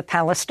words of the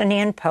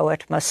Palestinian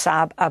poet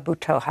Mossab Abu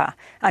Toha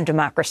on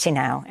Democracy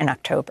Now! In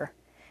October.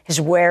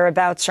 His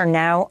whereabouts are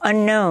now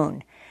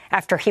unknown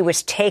after he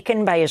was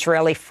taken by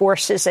Israeli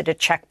forces at a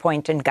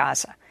checkpoint in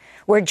Gaza.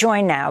 We're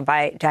joined now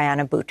by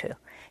Diana Buttu.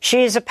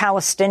 She is a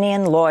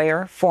Palestinian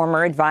lawyer,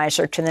 former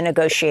advisor to the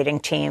negotiating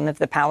team of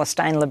the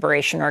Palestine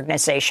Liberation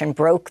Organization,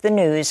 broke the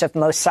news of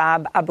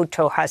Mossab Abu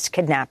Toha's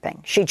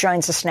kidnapping. She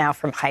joins us now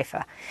from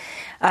Haifa.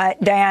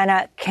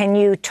 Diana, can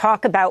you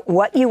talk about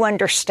what you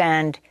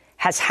understand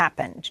has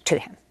happened to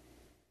him?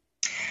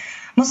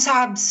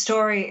 Mus'ab's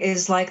story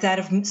is like that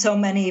of so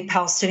many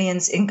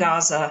Palestinians in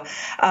Gaza.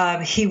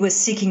 He was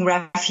seeking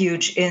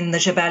refuge in the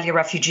Jabalia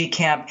refugee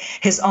camp.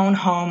 His own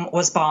home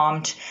was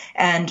bombed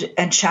and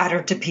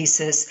shattered to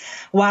pieces.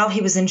 While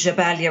he was in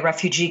Jabalia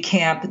refugee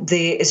camp,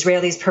 the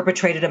Israelis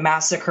perpetrated a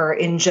massacre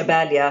in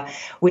Jabalia,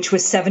 which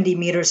was 70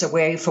 meters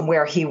away from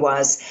where he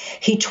was.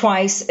 He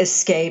twice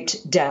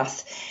escaped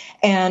death.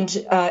 And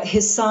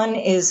his son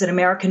is an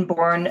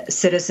American-born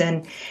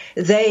citizen.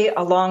 They,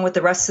 along with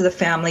the rest of the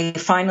family,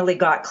 finally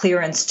got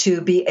clearance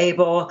to be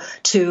able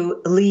to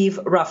leave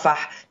Rafah,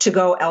 to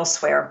go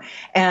elsewhere.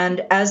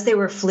 And as they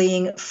were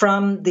fleeing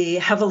from the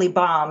heavily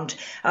bombed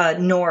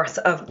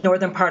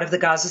northern part of the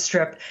Gaza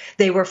Strip,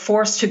 they were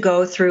forced to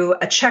go through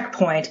a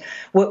checkpoint,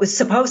 what was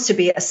supposed to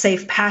be a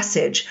safe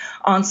passage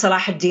on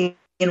Salah ad-Din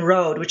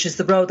Road, which is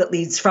the road that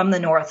leads from the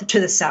north to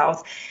the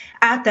south.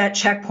 At that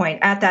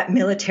checkpoint, at that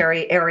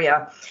military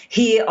area,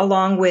 he,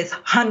 along with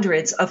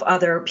hundreds of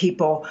other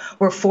people,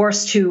 were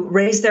forced to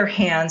raise their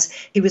hands.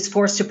 He was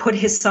forced to put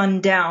his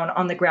son down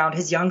on the ground,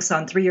 his young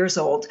son, 3 years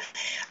old,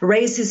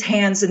 raise his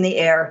hands in the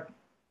air.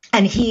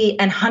 And he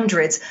and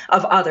hundreds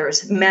of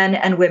others, men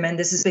and women,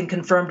 this has been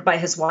confirmed by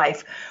his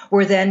wife,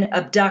 were then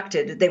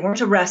abducted. They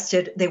weren't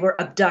arrested. They were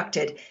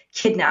abducted,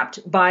 kidnapped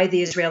by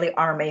the Israeli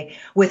army,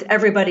 with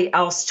everybody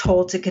else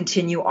told to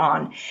continue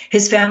on.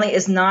 His family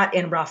is not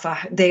in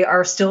Rafah. They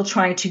are still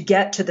trying to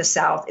get to the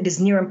south. It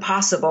is near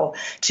impossible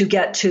to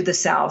get to the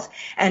south.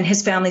 And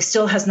his family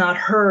still has not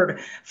heard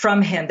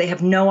from him. They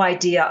have no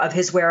idea of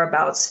his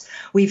whereabouts.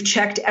 We've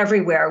checked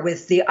everywhere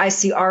with the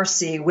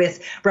ICRC,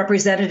 with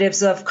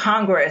representatives of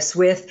Congress,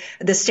 with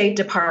the State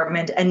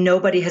Department, and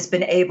nobody has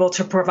been able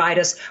to provide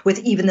us with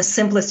even the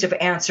simplest of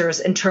answers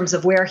in terms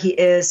of where he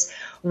is,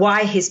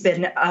 why he's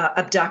been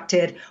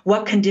abducted,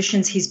 what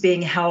conditions he's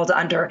being held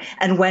under,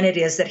 and when it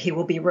is that he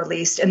will be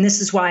released. And this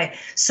is why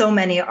so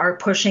many are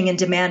pushing and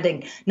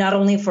demanding not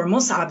only for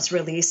Mus'ab's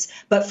release,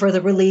 but for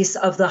the release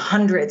of the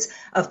hundreds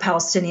of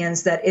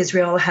Palestinians that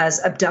Israel has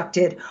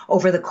abducted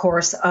over the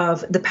course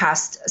of the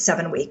past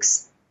 7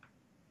 weeks.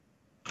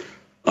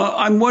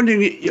 I'm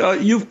wondering,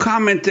 you've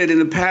commented in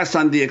the past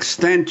on the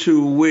extent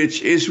to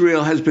which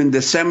Israel has been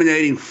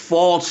disseminating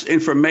false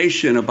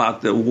information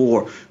about the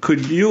war.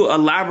 Could you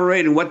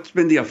elaborate on what's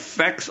been the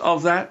effects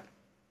of that?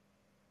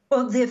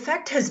 Well, the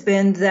effect has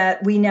been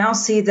that we now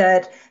see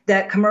that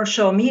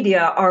commercial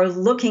media are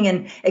looking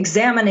and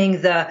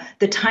examining the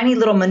tiny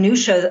little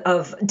minutia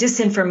of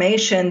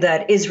disinformation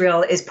that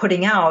Israel is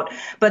putting out,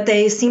 but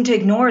they seem to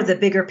ignore the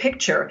bigger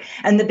picture.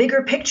 And the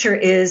bigger picture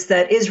is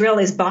that Israel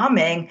is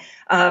bombing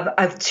a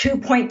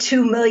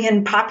 2.2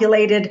 million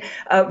populated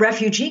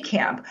refugee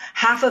camp.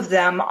 Half of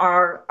them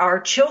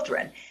are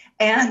children.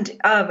 And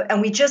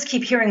we just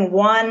keep hearing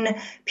one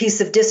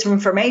piece of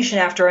disinformation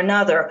after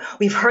another.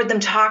 We've heard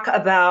them talk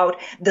about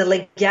the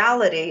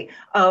legality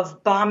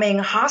of bombing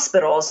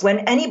hospitals, when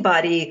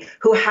anybody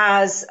who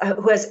has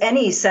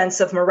any sense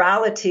of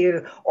morality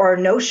or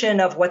notion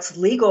of what's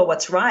legal,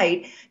 what's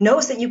right,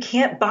 knows that you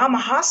can't bomb a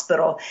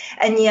hospital.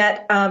 And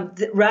yet,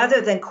 rather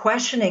than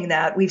questioning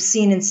that, we've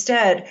seen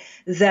instead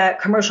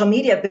that commercial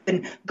media have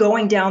been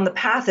going down the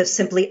path of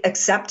simply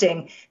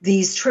accepting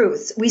these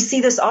truths. We see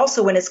this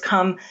also when it's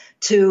come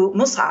to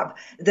Mus'ab,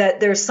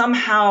 that there's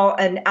somehow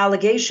an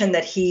allegation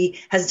that he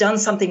has done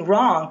something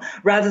wrong,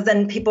 rather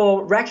than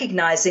people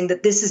recognizing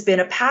that this has been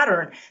a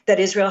pattern that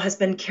Israel has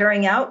been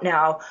carrying out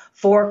now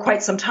for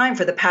quite some time,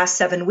 for the past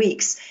 7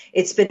 weeks.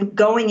 It's been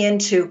going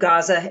into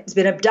Gaza, it's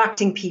been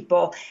abducting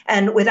people,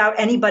 and without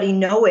anybody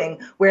knowing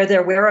where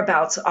their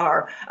whereabouts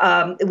are.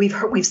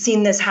 We've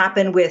seen this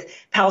happen with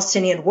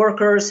Palestinian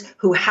workers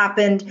who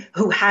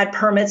had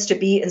permits to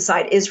be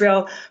inside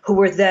Israel, who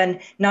were then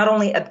not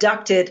only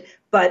abducted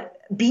but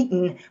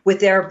beaten with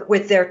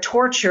their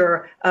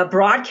torture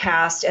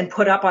broadcast and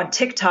put up on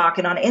TikTok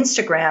and on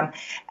Instagram.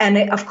 And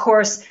of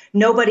course,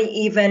 nobody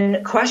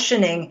even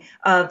questioning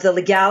the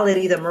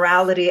legality, the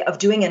morality of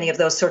doing any of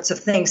those sorts of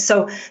things.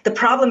 So the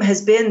problem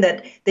has been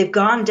that they've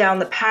gone down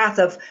the path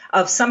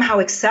of somehow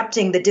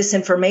accepting the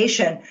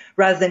disinformation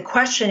rather than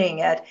questioning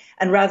it,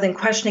 and rather than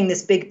questioning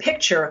this big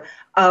picture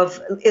of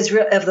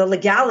Israel, of the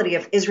legality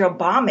of Israel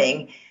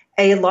bombing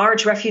a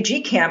large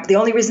refugee camp. The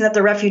only reason that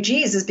they're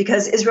refugees is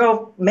because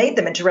Israel made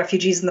them into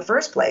refugees in the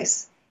first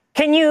place.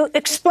 Can you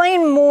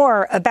explain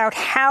more about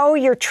how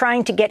you're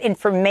trying to get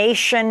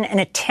information and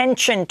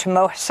attention to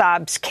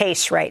Mus'ab's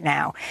case right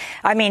now?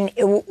 I mean,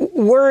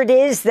 word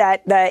is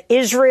that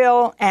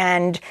Israel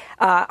and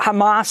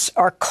Hamas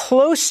are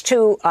close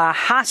to a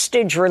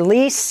hostage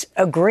release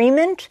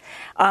agreement.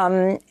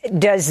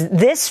 Does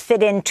this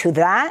fit into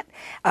that?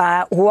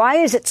 Why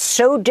is it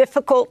so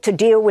difficult to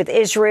deal with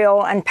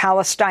Israel and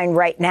Palestine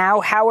right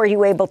now? How are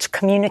you able to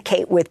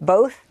communicate with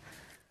both?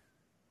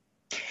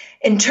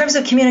 In terms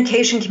of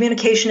communication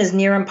is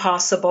near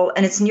impossible,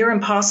 and it's near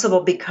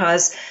impossible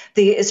because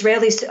the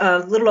Israelis,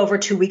 a little over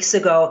 2 weeks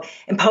ago,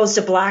 imposed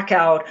a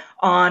blackout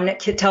on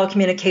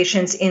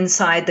telecommunications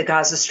inside the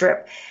Gaza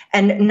Strip.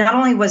 And not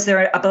only was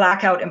there a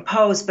blackout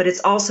imposed, but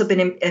it's also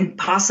been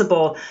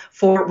impossible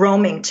for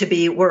roaming to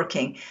be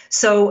working.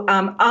 So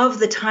of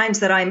the times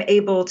that I'm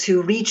able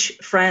to reach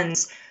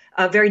friends,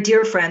 very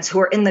dear friends who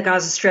are in the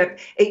Gaza Strip,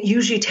 it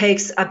usually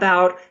takes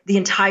about the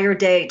entire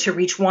day to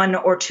reach one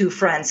or two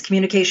friends.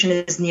 Communication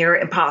is near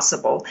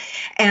impossible.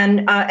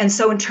 And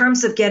so in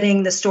terms of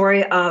getting the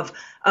story of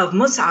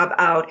Mus'ab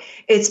out,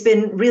 it's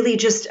been really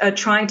just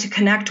trying to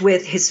connect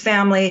with his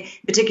family,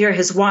 in particular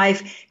his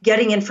wife,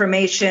 getting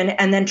information,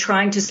 and then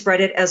trying to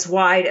spread it as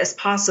wide as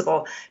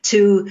possible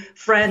to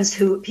friends,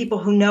 people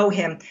who know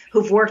him,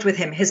 who've worked with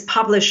him, his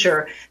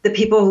publisher, the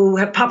people who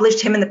have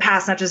published him in the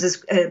past, not just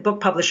his book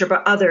publisher,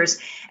 but others,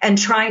 and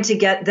trying to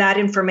get that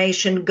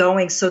information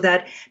going so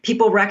that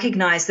people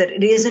recognize that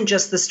it isn't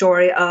just the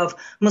story of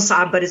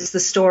Mus'ab, but it's the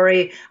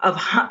story of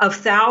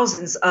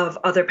thousands of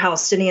other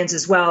Palestinians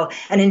as well,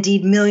 and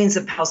indeed millions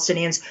of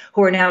Palestinians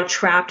who are now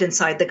trapped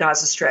inside the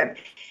Gaza Strip.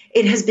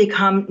 It has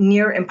become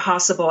near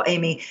impossible,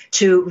 Amy,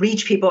 to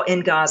reach people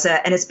in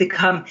Gaza, and it's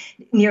become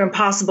near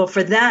impossible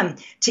for them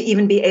to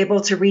even be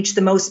able to reach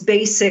the most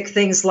basic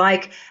things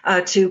like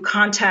to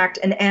contact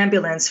an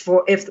ambulance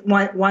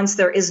once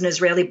there is an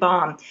Israeli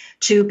bomb,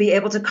 to be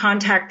able to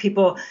contact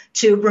people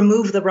to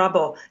remove the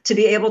rubble, to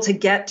be able to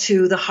get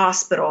to the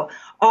hospital.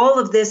 All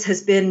of this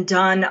has been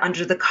done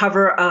under the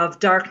cover of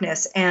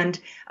darkness, and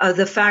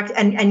the fact,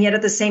 and yet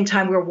at the same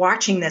time we're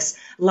watching this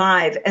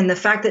live, and the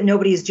fact that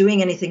nobody is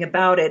doing anything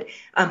about it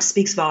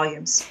speaks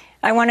volumes.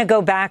 I want to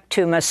go back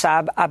to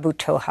Mus'ab Abu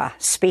Toha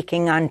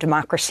speaking on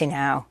Democracy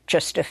Now!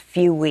 Just a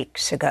few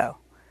weeks ago.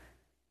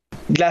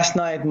 Last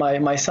night,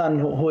 my son,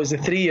 who is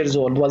 3 years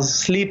old, was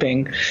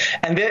sleeping,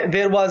 and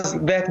there was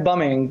that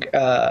bombing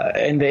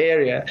in the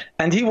area,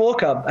 and he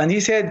woke up and he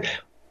said,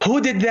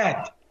 "Who did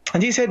that?"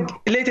 And he said,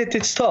 "Let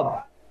it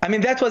stop." I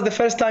mean, that was the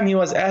first time he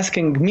was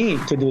asking me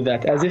to do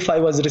that, as if I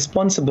was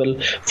responsible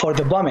for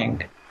the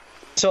bombing.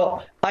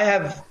 So I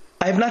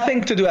have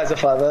nothing to do as a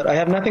father. I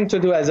have nothing to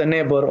do as a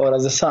neighbor or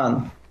as a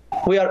son.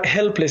 We are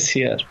helpless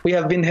here. We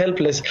have been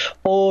helpless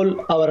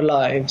all our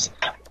lives,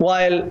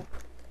 while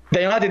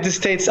the United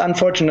States,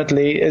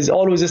 unfortunately, is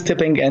always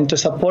stepping in to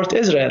support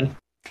Israel.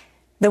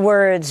 The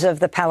words of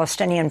the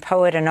Palestinian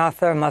poet and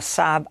author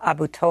Mus'ab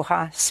Abu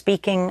Toha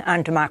speaking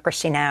on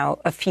Democracy Now!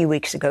 A few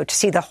weeks ago. To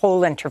see the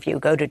whole interview,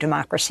 go to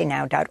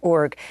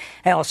democracynow.org.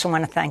 I also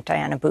want to thank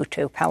Diana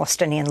Buttu,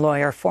 Palestinian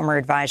lawyer, former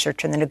advisor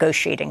to the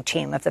negotiating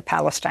team of the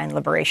Palestine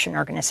Liberation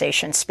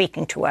Organization,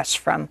 speaking to us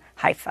from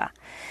Haifa.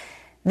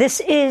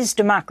 This is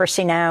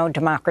Democracy Now!,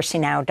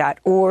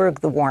 democracynow.org,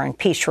 The War and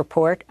Peace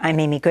Report. I'm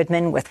Amy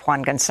Goodman with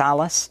Juan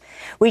Gonzalez.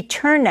 We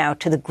turn now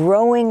to the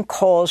growing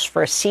calls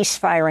for a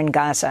ceasefire in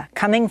Gaza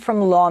coming from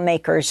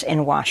lawmakers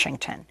in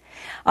Washington.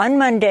 On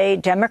Monday,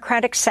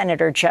 Democratic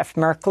Senator Jeff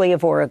Merkley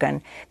of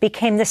Oregon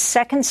became the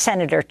second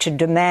senator to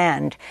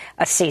demand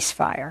a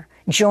ceasefire,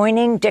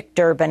 joining Dick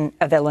Durbin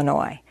of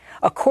Illinois.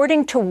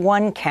 According to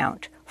one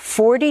count,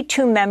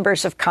 42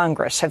 members of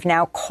Congress have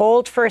now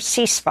called for a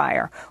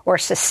ceasefire or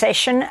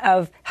cessation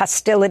of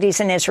hostilities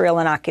in Israel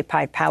and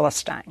occupied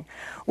Palestine.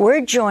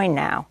 We're joined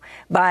now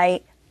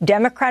by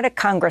Democratic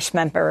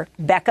Congressmember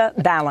Becca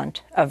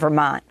Balint of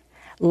Vermont.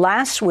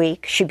 Last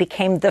week, she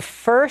became the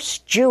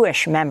first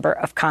Jewish member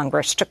of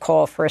Congress to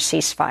call for a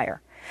ceasefire.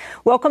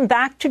 Welcome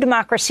back to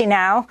Democracy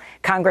Now!,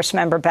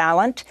 Congressmember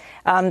Balint.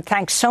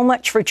 Thanks so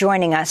much for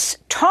joining us.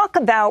 Talk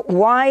about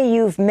why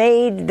you've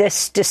made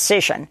this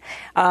decision.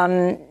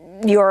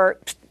 Your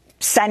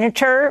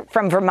senator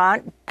from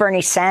Vermont,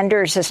 Bernie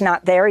Sanders, is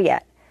not there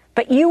yet,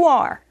 but you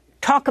are.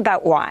 Talk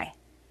about why.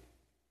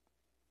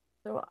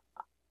 So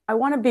I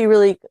want to be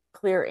really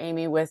clear,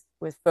 Amy, with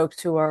folks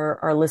who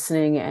are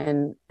listening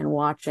and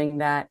watching,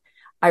 that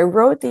I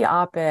wrote the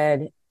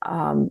op-ed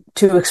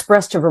to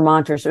express to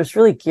Vermonters. It was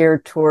really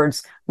geared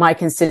towards my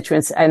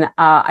constituents. And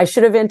I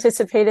should have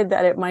anticipated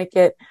that it might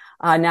get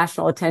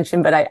national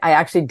attention, but I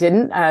actually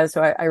didn't.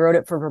 So I wrote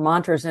it for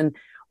Vermonters. And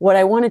what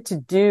I wanted to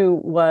do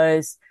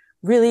was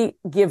really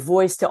give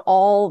voice to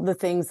all the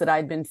things that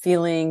I'd been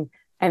feeling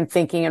and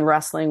thinking and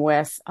wrestling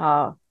with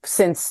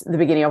since the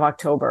beginning of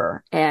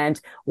October, and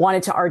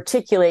wanted to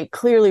articulate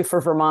clearly for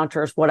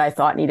Vermonters what I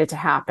thought needed to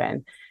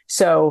happen.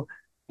 So,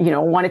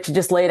 wanted to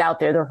just lay it out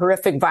there. The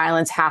horrific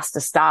violence has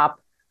to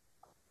stop.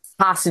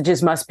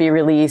 Hostages must be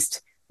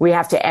released. We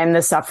have to end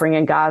the suffering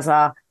in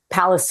Gaza.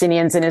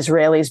 Palestinians and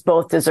Israelis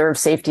both deserve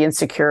safety and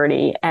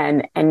security.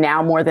 And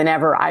now more than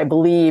ever, I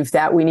believe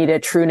that we need a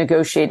true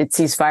negotiated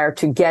ceasefire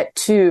to get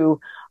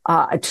to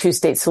a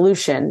two-state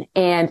solution.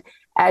 And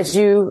as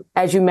you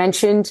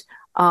mentioned,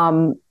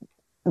 both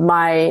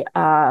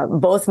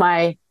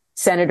my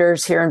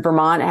senators here in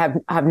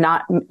Vermont have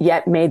not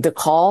yet made the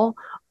call.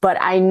 But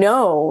I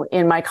know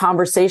in my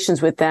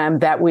conversations with them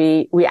that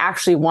we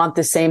actually want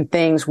the same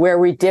things. Where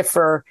we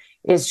differ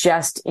is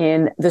just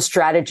in the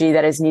strategy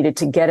that is needed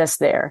to get us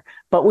there.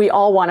 But we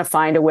all want to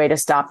find a way to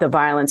stop the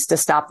violence, to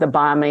stop the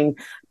bombing.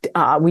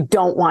 We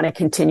don't want to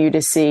continue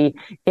to see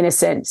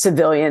innocent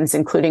civilians,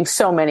 including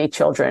so many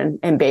children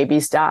and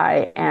babies,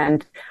 die.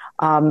 And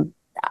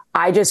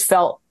I just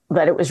felt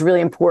that it was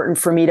really important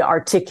for me to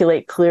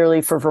articulate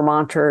clearly for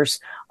Vermonters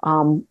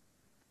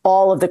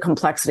all of the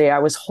complexity I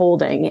was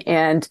holding.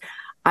 And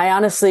I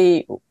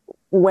honestly,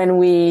 when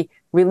we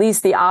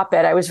released the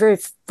op-ed, I was very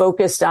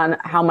focused on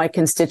how my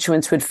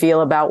constituents would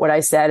feel about what I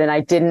said. And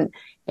I didn't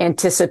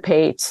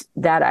anticipate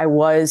that I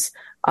was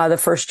the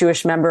first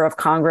Jewish member of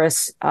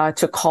Congress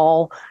to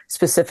call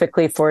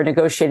specifically for a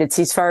negotiated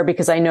ceasefire,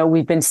 because I know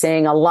we've been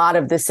saying a lot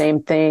of the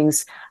same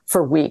things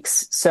for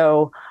weeks.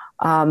 So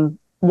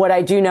what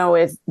I do know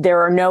is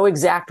there are no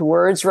exact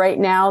words right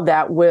now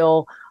that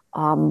will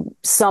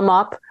sum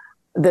up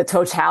the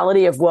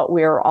totality of what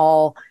we're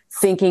all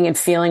thinking and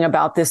feeling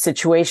about this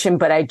situation.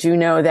 But I do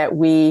know that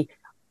we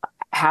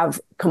have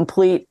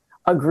complete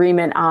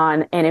agreement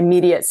on an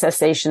immediate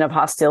cessation of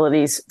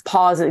hostilities,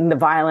 pausing the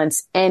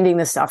violence, ending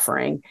the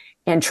suffering,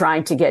 and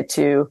trying to get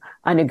to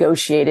a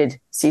negotiated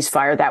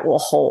ceasefire that will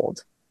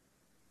hold.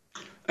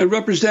 And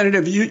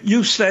Representative,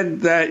 you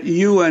said that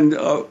you and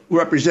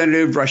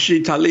Representative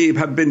Rashida Tlaib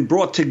have been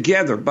brought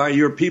together by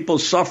your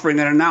people's suffering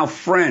and are now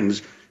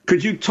friends.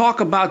 Could you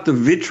talk about the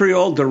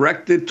vitriol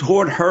directed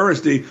toward her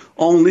as the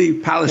only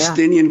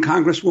Palestinian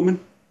congresswoman?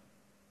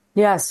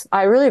 Yes,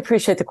 I really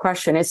appreciate the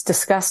question. It's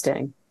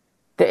disgusting.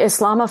 The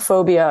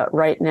Islamophobia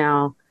right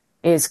now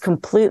is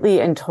completely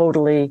and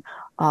totally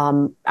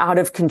out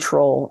of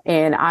control.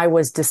 And I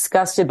was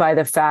disgusted by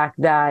the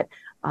fact that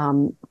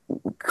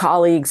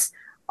colleagues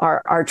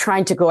are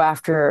trying to go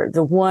after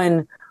the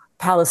one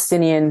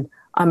Palestinian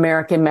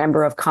American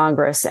member of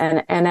Congress.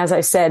 And as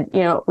I said,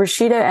 you know,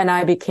 Rashida and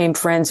I became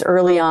friends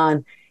early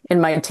on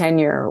in my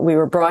tenure. We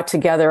were brought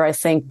together, I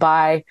think,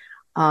 by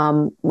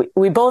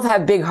we both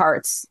have big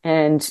hearts,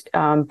 and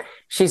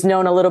she's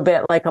known a little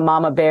bit like a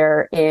mama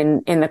bear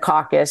in the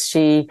caucus.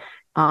 She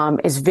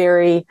is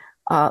very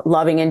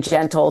loving and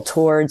gentle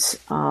towards,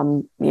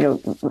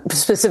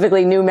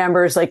 specifically new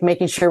members, like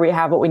making sure we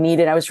have what we need.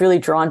 And I was really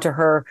drawn to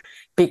her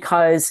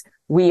because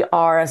we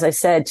are, as I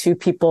said, two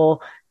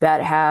people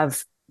that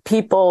have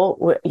people,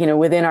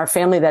 within our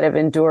family that have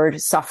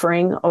endured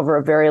suffering over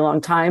a very long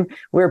time.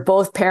 We're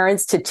both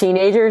parents to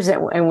teenagers,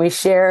 and we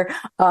share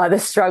the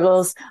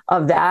struggles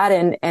of that.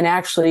 And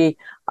actually,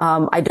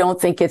 I don't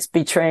think it's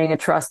betraying a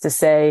trust to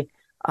say,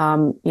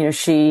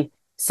 she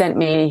sent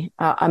me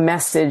a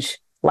message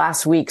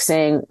last week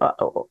saying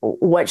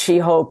what she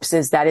hopes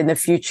is that in the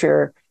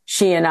future,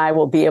 she and I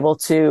will be able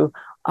to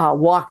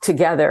walk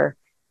together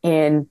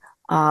in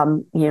a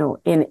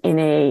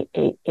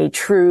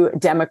true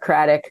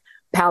democratic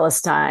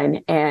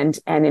Palestine and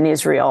in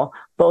Israel,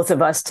 both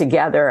of us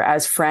together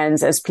as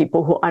friends, as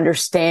people who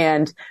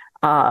understand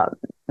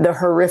the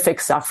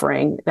horrific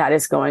suffering that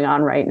is going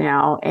on right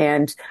now.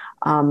 And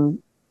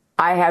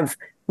I have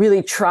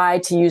really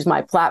tried to use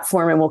my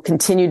platform and will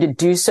continue to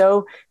do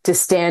so to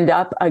stand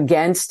up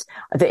against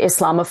the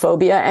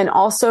Islamophobia and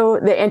also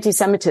the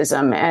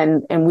anti-Semitism.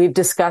 And we've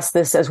discussed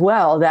this as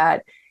well,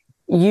 that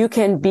you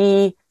can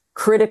be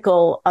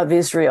critical of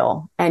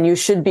Israel, and you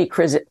should be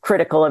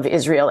critical of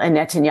Israel and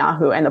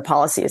Netanyahu and the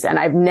policies. And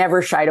I've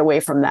never shied away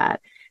from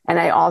that. And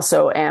I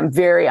also am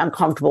very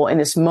uncomfortable in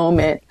this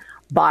moment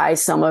by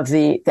some of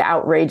the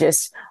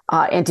outrageous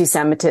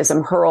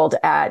anti-Semitism hurled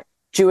at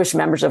Jewish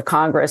members of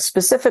Congress,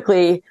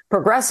 specifically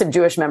progressive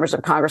Jewish members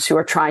of Congress who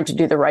are trying to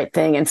do the right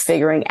thing and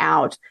figuring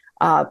out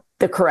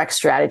the correct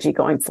strategy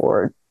going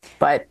forward.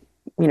 But,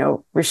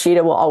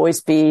 Rashida will always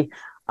be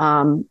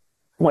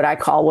what I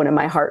call one of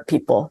my heart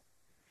people.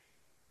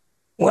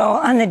 Well,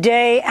 on the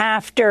day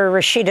after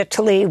Rashida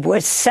Tlaib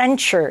was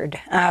censured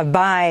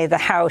by the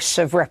House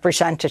of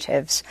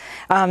Representatives,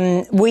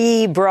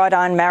 we brought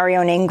on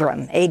Marion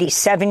Ingram,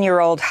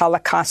 87-year-old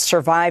Holocaust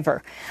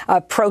survivor,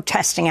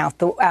 protesting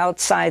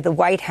outside the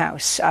White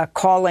House,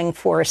 calling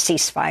for a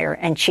ceasefire,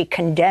 and she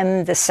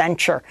condemned the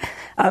censure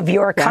of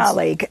your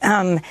colleague,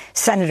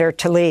 Senator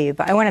Tlaib.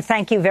 I want to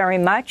thank you very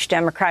much,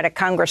 Democratic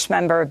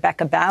Congressmember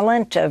Rebecca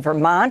Balint of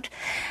Vermont.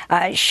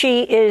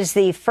 She is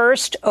the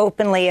first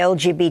openly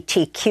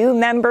LGBTQ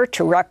member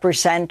to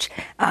represent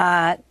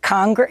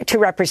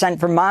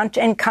Vermont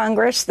in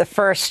Congress, the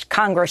first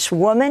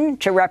Congresswoman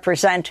to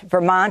represent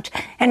Vermont,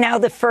 and now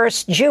the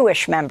first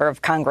Jewish member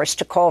of Congress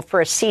to call for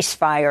a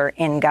ceasefire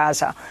in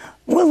Gaza.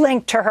 We'll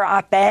link to her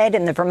op-ed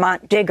in the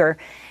Vermont Digger,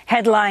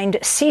 headlined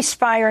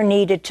 "Ceasefire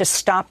Needed to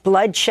Stop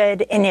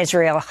Bloodshed in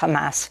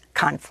Israel-Hamas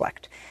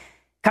Conflict."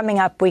 Coming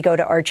up, we go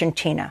to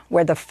Argentina,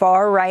 where the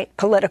far-right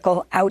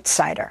political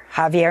outsider,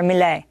 Javier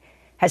Milei,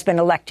 has been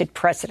elected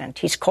president.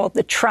 He's called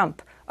the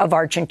Trump of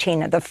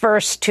Argentina. The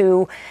first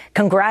to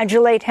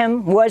congratulate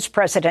him was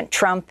President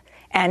Trump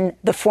and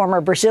the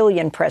former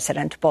Brazilian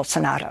President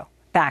Bolsonaro.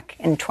 Back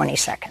in 20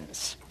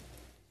 seconds.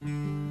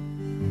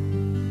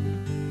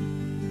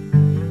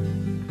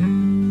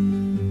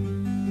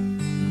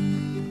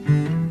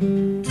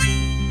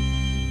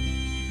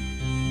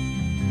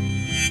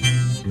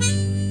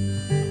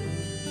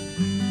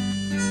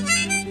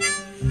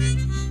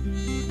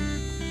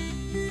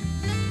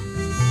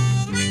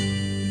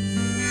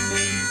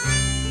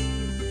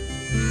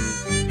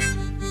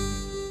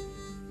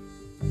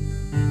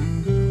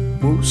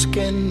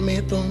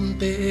 Búsquenme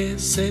donde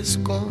se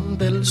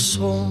esconde el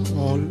sol,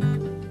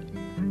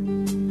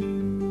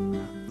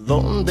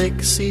 donde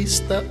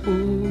exista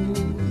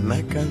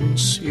una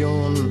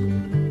canción.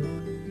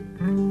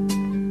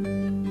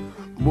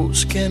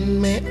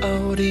 Búsquenme a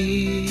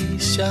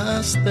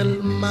orillas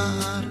del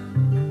mar,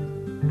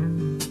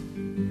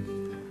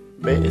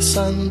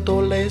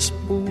 besando la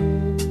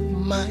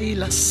espuma y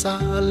la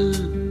sal.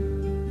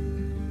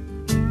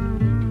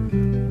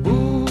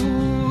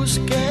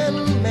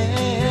 Búsquenme,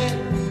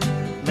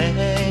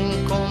 me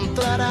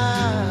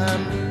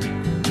encontrarán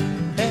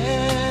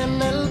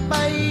en el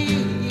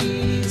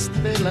país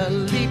de la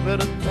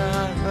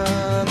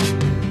libertad.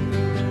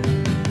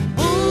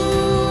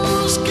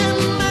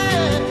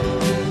 Búsquenme,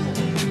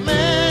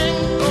 me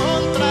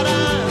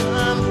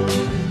encontrarán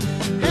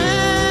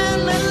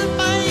en el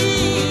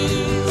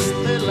país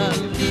de la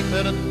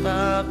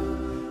libertad,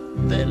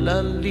 de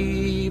la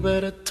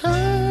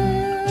libertad.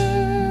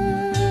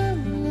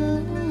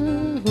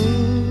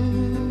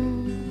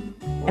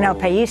 In El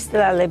País de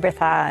la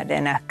Libertad,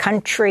 in A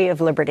Country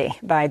of Liberty,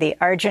 by the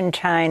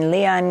Argentine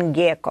Leon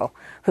Gieco,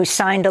 who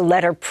signed a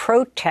letter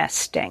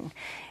protesting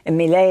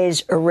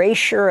Milei's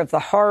erasure of the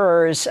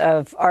horrors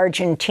of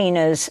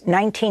Argentina's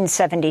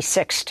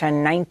 1976 to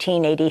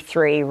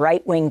 1983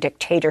 right-wing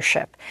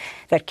dictatorship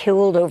that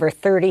killed over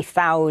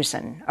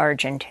 30,000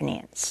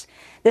 Argentinians.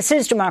 This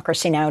is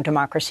Democracy Now!,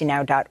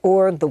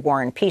 democracynow.org, The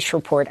War and Peace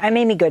Report. I'm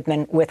Amy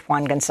Goodman with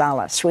Juan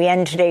Gonzalez. We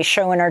end today's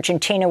show in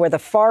Argentina, where the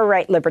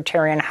far-right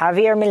libertarian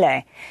Javier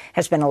Milei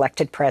has been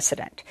elected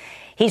president.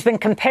 He's been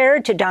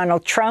compared to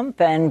Donald Trump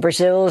and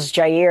Brazil's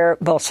Jair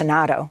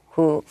Bolsonaro,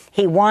 who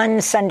he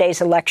won Sunday's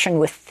election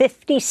with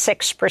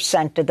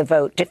 56% of the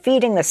vote,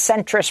 defeating the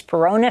centrist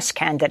Peronist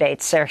candidate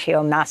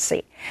Sergio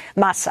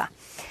Massa.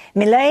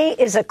 Milei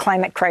is a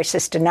climate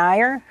crisis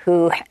denier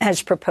who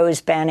has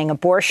proposed banning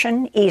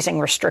abortion,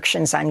 easing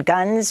restrictions on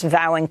guns,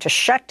 vowing to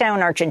shut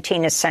down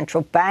Argentina's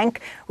central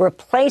bank,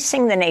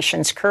 replacing the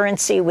nation's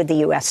currency with the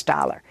U.S.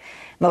 dollar.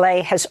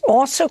 Milei has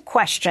also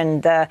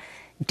questioned the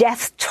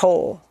death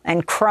toll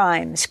and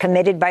crimes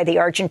committed by the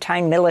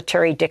Argentine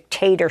military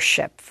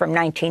dictatorship from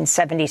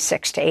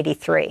 1976 to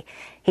 83.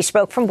 He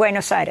spoke from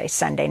Buenos Aires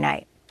Sunday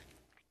night.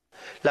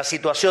 La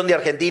situación de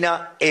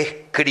Argentina es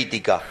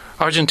crítica.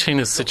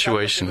 Argentina's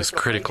situation is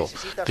critical.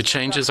 The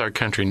changes our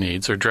country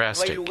needs are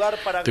drastic.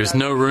 There's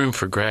no room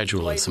for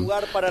gradualism.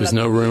 There's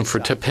no room for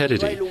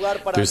tepidity.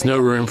 There's no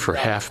room for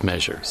half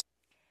measures.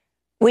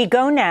 We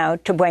go now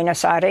to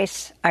Buenos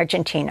Aires,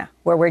 Argentina,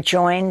 where we're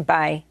joined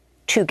by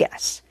two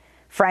guests.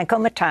 Franco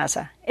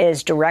Mataza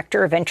is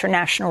Director of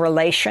International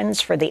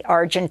Relations for the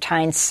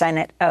Argentine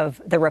Senate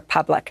of the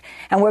Republic.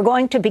 And we're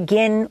going to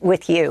begin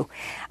with you.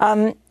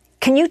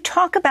 Can you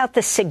talk about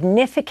the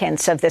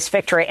significance of this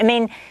victory? I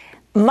mean,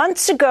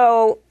 months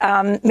ago,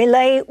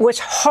 Milei was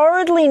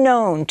hardly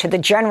known to the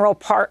general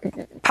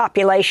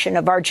population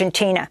of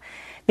Argentina,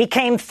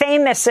 became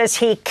famous as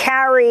he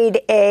carried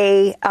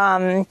a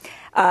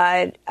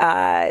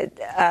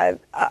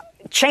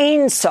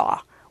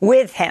chainsaw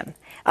with him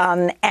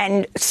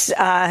and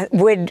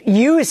would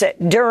use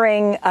it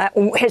during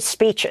his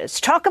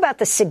speeches. Talk about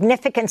the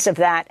significance of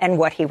that and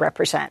what he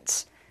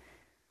represents.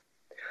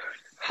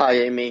 Hi,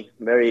 Amy.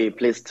 Very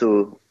pleased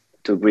to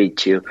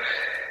greet you.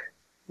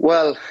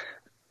 Well,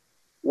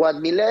 what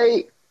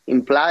Milei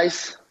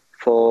implies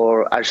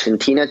for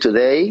Argentina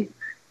today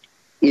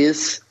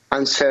is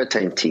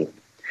uncertainty.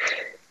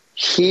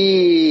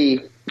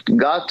 He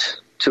got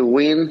to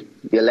win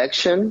the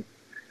election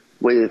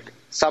with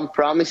some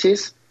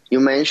promises. You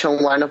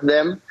mentioned one of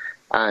them,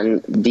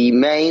 and the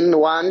main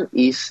one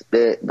is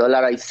the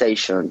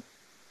dollarization,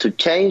 to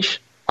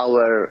change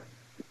our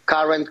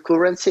current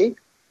currency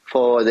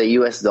for the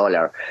US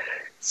dollar.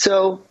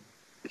 So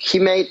he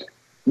made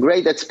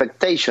great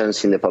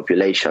expectations in the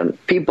population.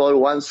 People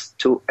want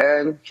to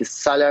earn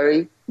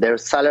their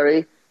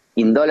salary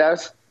in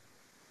dollars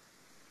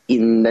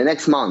in the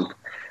next month,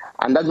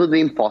 and that would be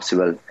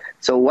impossible.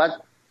 So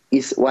what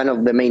is one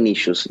of the main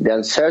issues? The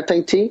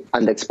uncertainty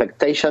and the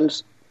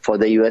expectations for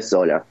the US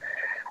dollar.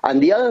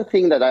 And the other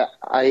thing that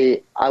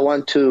I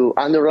want to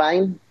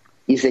underline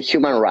is the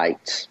human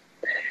rights.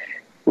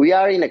 We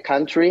are in a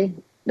country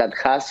that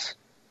has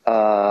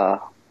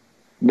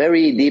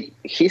very deep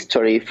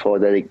history for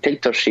the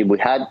dictatorship we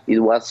had. It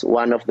was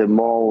one of the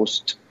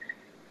most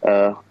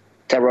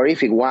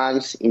terrorific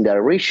ones in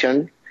the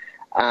region,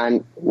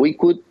 and we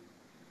could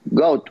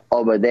go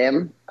over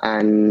them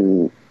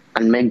and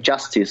make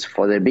justice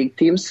for the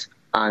victims,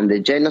 and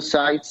the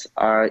genocides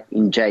are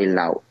in jail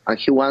now, and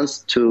he wants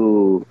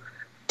to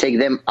take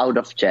them out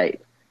of jail.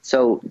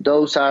 So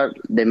those are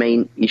the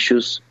main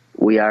issues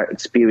we are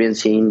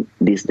experiencing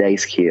these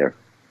days here.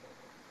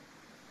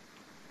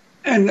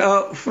 And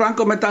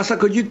Franco Mataza,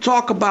 could you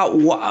talk about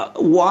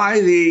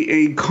why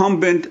the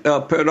incumbent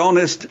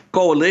Peronist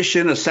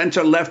coalition, a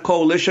center-left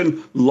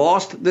coalition,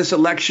 lost this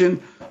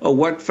election?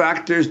 What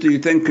factors do you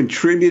think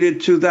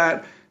contributed to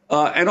that?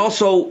 And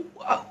also,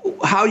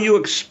 how you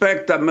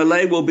expect that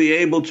Milei will be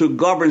able to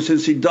govern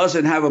since he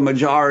doesn't have a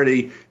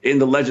majority in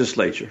the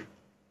legislature?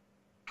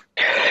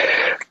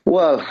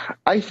 Well,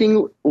 I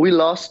think we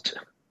lost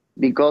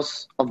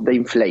because of the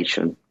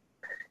inflation.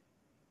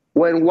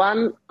 When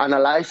one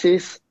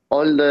analyzes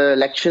all the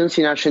elections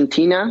in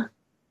Argentina,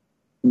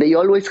 they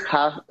always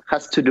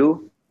has to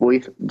do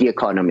with the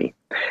economy.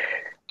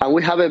 And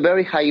we have a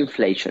very high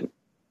inflation.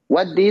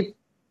 What did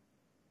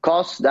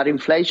cause that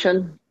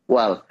inflation?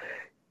 Well,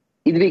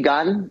 it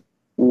began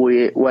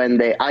when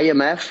the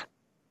IMF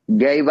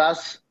gave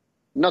us,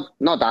 not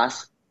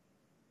us,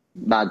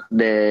 but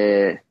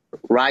the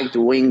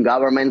right-wing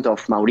government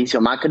of Mauricio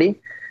Macri,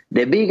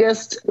 the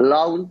biggest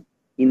loan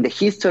in the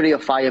history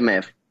of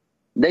IMF.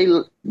 They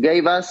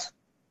gave us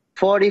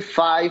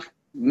 $45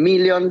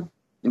 billion.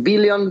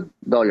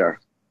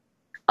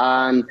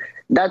 And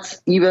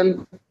that's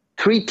even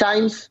 3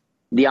 times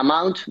the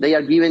amount they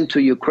are giving to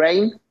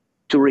Ukraine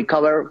to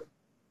recover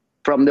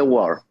from the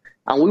war.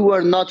 And we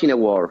were not in a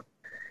war.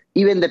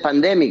 Even the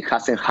pandemic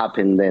hasn't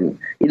happened then.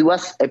 It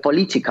was a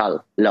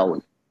political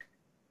loan.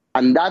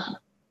 And that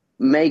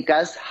make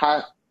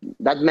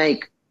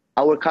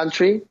our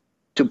country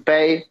to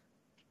pay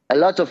a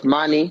lot of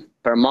money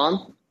per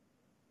month.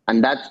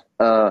 And that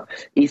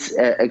is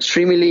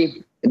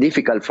extremely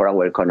difficult for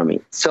our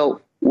economy.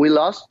 So we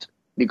lost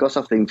because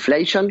of the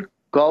inflation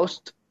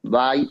caused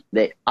by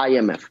the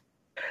IMF.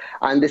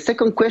 And the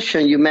second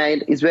question you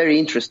made is very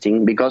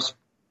interesting because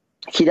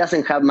he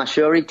doesn't have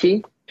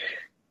majority,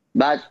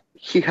 but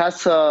he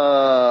has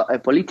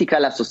a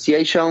political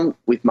association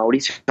with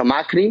Mauricio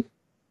Macri.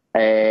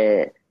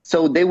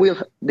 So they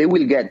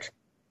will get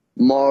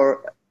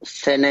more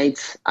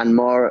senates and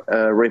more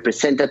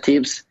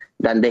representatives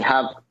than they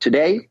have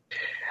today.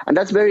 And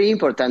that's very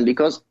important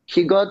because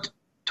he got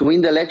to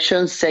win the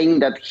election saying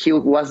that he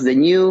was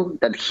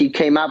that he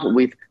came up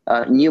with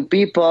new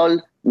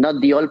people, not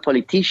the old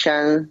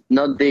politicians,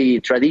 not the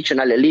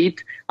traditional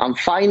elite. And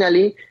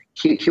finally,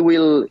 he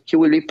will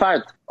be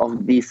part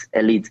of this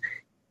elite.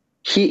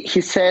 He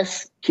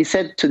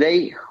said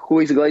today who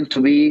is going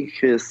to be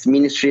his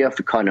Ministry of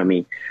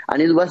Economy.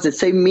 And it was the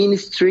same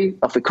Ministry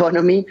of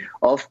Economy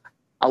of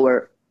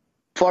our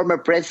former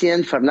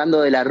president,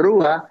 Fernando de la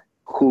Rúa,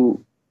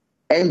 who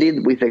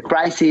ended with the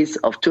crisis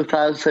of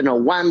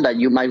 2001 that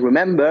you might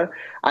remember.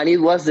 And it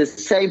was the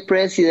same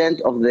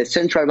president of the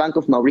Central Bank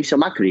of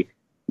Mauricio Macri,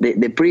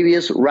 the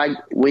previous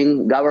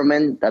right-wing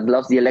government that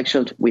lost the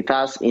election with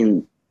us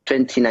in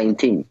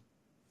 2019.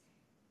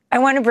 I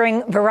want to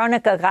bring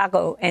Veronica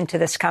Gago into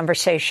this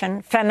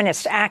conversation,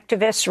 feminist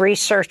activist,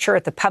 researcher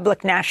at the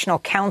Public National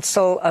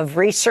Council of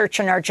Research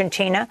in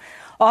Argentina,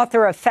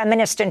 author of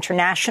Feminist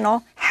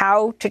International,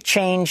 How to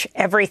Change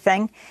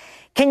Everything.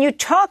 Can you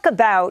talk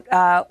about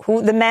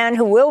the man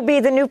who will be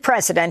the new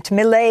president,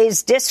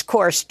 Milei's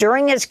discourse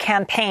during his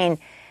campaign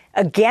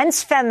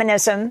against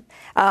feminism,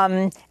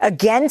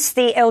 against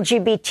the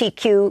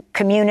LGBTQ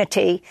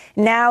community,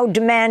 now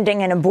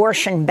demanding an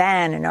abortion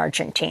ban in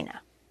Argentina?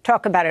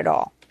 Talk about it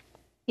all.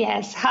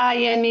 Yes. Hi,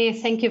 Amy.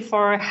 Thank you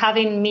for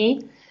having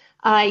me.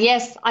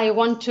 Yes, I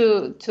want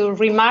to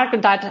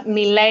remark that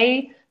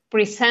Milei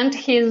presents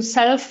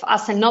himself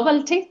as a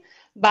novelty,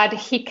 but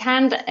he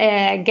can't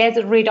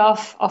get rid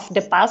of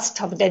the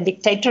past, of the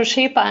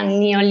dictatorship and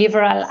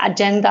neoliberal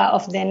agenda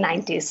of the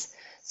 90s.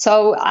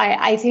 So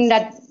I think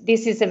that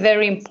this is a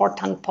very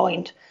important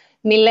point.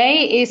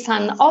 Milei is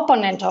an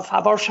opponent of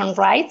abortion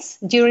rights.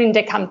 During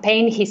the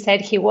campaign, he said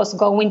he was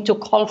going to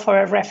call for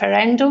a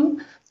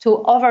referendum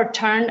to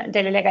overturn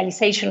the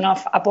legalization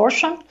of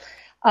abortion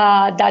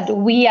that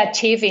we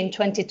achieved in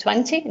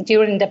 2020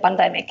 during the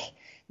pandemic.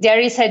 There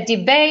is a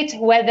debate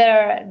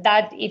whether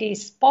that it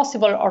is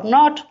possible or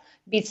not,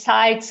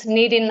 besides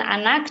needing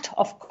an act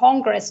of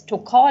Congress to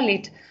call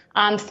it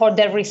and for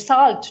the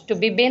result to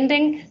be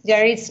binding,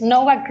 there is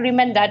no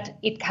agreement that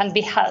it can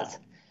be held.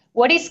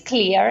 What is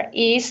clear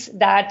is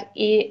that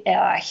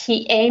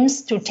he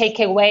aims to take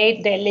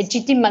away the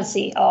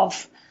legitimacy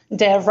of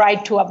the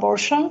right to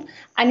abortion.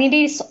 And it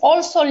is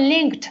also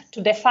linked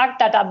to the fact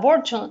that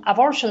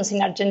abortions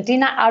in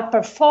Argentina are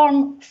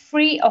performed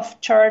free of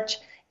charge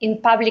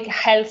in public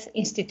health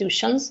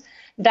institutions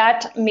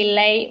that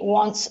Milei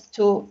wants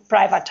to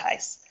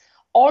privatize.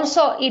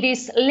 Also, it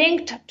is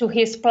linked to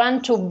his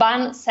plan to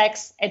ban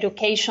sex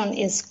education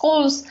in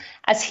schools,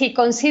 as he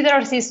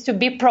considers this to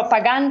be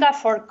propaganda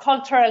for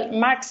cultural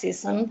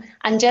Marxism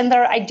and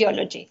gender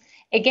ideology.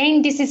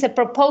 Again, this is a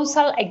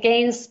proposal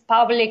against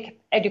public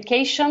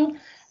education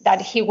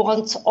that he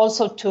wants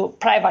also to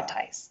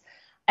privatize.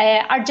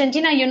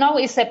 Argentina, you know,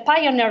 is a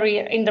pioneer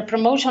in the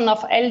promotion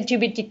of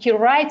LGBTQ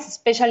rights,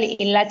 especially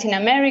in Latin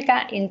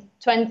America. In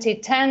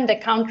 2010, the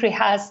country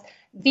has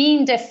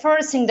been the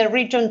first in the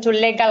region to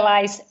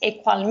legalize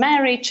equal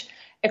marriage.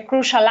 A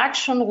crucial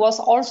action was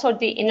also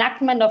the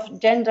enactment of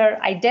gender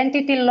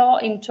identity law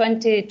in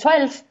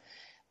 2012,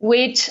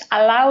 which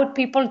allowed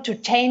people to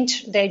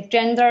change their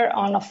gender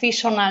on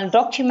official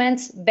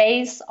documents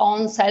based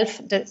on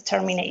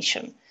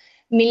self-determination.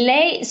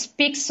 Milei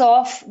speaks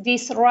of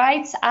these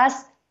rights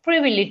as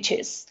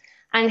privileges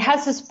and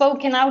has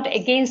spoken out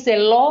against the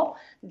law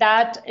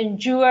that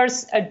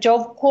ensures a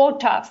job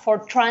quota for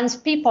trans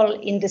people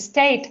in the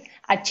state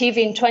achieved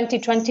in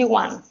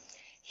 2021.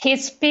 He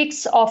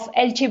speaks of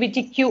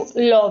LGBTQ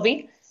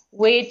lobby,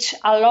 which,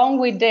 along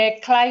with the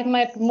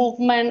climate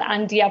movement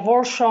and the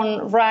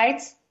abortion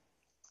rights,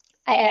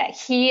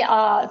 he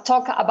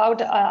talked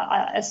about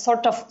a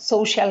sort of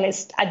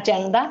socialist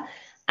agenda.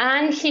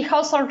 And he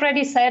has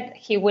already said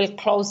he will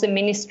close the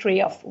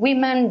Ministry of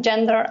Women,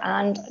 Gender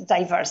and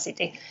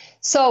Diversity.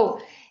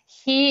 So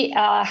he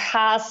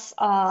has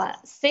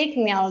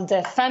signaled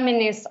the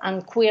feminist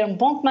and queer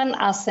movement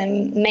as a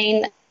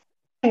main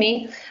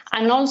enemy.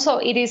 And also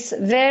it is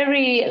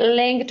very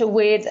linked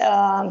with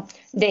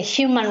the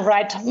human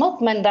rights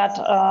movement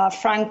that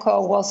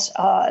Franco was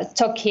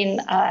talking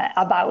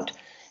about.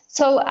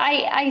 So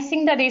I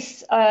think that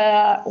is,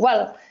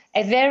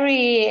 a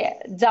very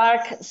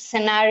dark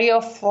scenario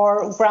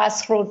for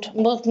grassroots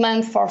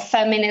movement, for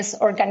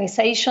feminist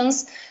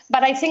organizations.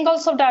 But I think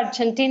also that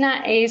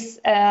Argentina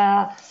is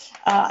a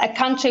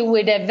country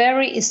with a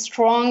very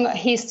strong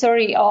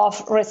history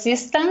of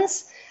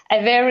resistance,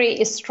 a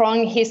very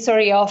strong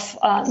history of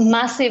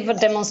massive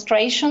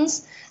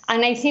demonstrations.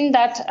 And I think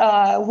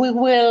that we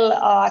will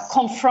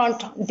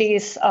confront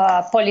this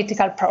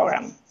political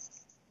program.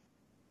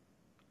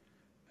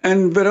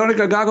 And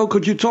Veronica Gago,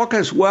 could you talk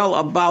as well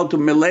about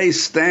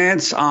Milei's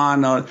stance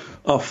on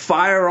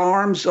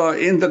firearms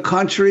in the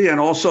country and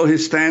also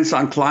his stance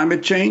on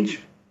climate change?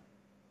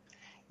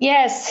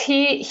 Yes,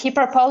 he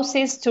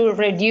proposes to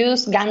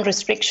reduce gun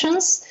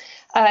restrictions.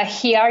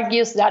 He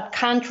argues that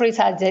countries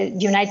like the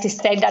United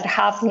States that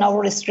have no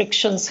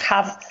restrictions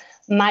have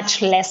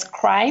much less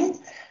crime.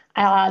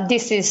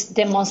 This is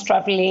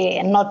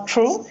demonstrably not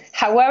true.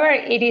 However,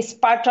 it is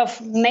part of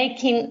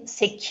making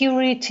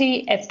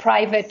security a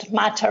private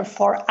matter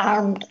for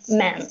armed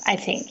men, I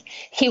think.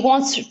 He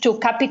wants to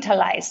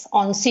capitalize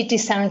on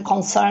citizen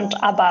concern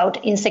about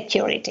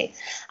insecurity.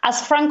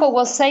 As Franco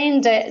was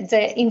saying,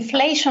 the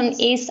inflation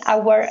is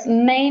our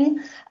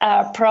main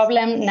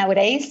problem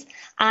nowadays.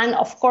 And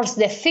of course,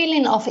 the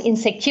feeling of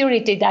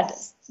insecurity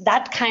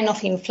that kind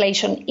of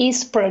inflation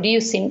is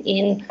producing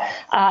in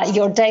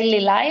your daily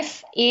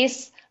life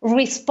is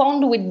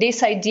respond with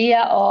this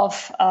idea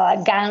of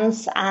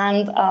guns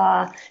and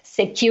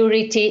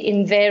security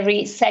in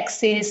very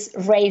sexist,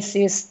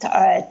 racist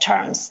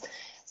terms.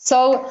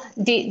 So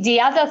the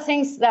other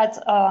things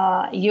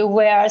that you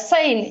were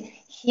saying,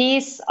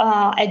 he's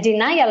a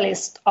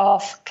denialist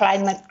of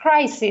climate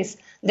crisis.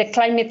 The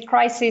climate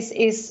crisis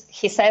is,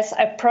 he says,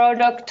 a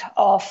product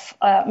of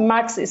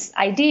Marxist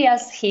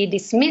ideas. He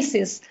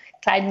dismisses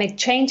climate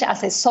change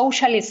as a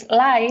socialist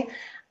lie,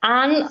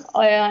 and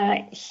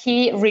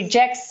he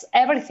rejects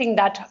everything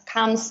that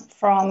comes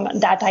from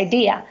that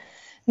idea.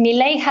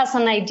 Milei has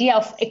an idea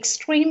of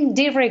extreme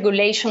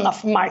deregulation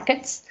of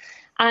markets,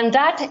 and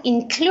that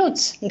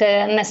includes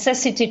the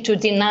necessity to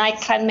deny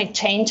climate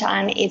change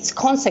and its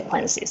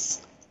consequences.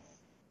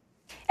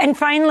 And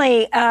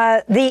finally,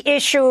 the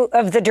issue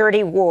of the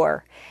dirty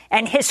war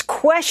and his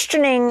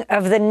questioning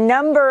of the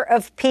number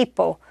of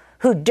people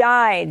who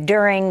died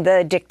during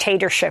the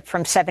dictatorship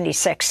from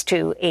 76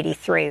 to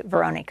 83,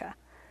 Veronica.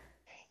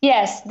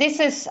 Yes,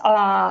 this is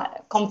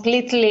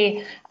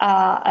completely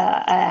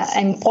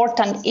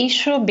important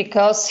issue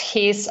because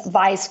his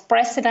vice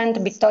president,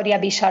 Victoria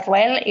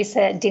Villarroel, is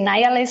a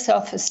denialist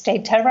of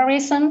state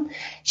terrorism.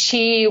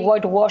 She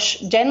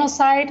whitewashed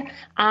genocide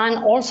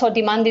and also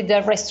demanded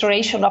the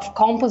restoration of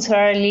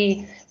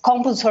compulsory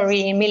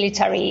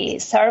military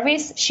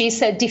service.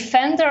 She's a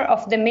defender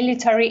of the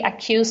military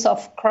accused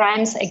of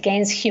crimes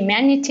against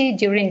humanity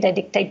during the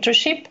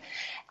dictatorship.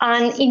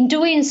 And in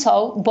doing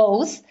so,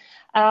 both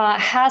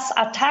has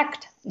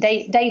attacked,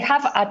 they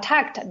have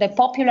attacked the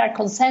popular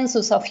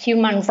consensus of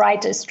human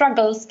rights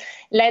struggles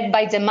led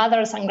by the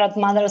mothers and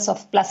grandmothers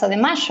of Plaza de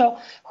Mayo,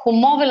 who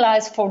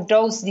mobilized for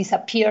those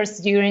disappeared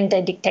during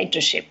the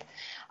dictatorship.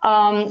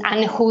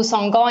 And whose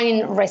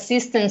ongoing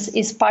resistance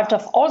is part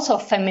of also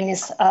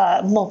feminist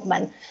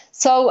movement.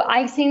 So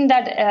I think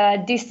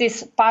that this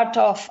is part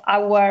of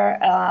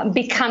our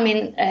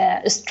becoming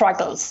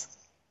struggles.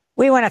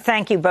 We want to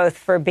thank you both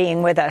for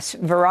being with us.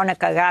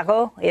 Veronica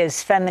Gago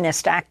is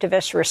feminist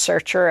activist,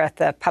 researcher at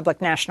the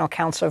Public National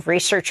Council of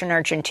Research in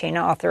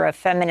Argentina, author of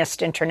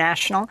Feminist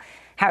International,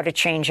 How to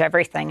Change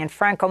Everything, and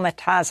Franco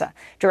Mataza,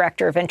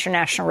 Director of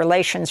International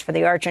Relations for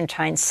the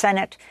Argentine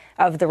Senate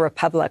of the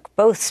Republic,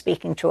 both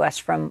speaking to us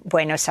from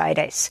Buenos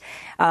Aires.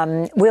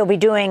 We'll be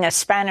doing a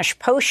Spanish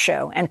post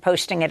show and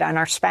posting it on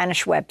our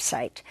Spanish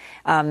website.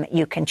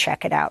 You can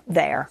check it out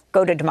there.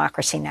 Go to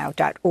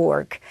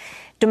democracynow.org.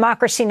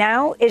 Democracy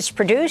Now! Is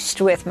produced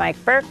with Mike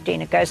Burke,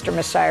 Dina Guzder,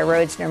 Messiah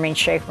Rhodes, Nermeen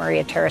Sheikh,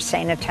 Maria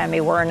Terracena, Tammy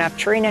Warnock,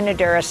 Tarina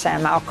Nadera,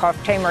 Sam Alcoff,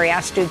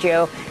 Maria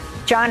Studio,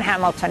 John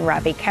Hamilton,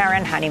 Ravi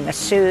Karen, Hani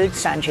Massoud,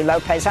 Sanji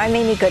Lopez. I'm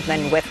Amy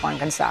Goodman with Juan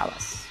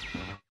Gonzalez.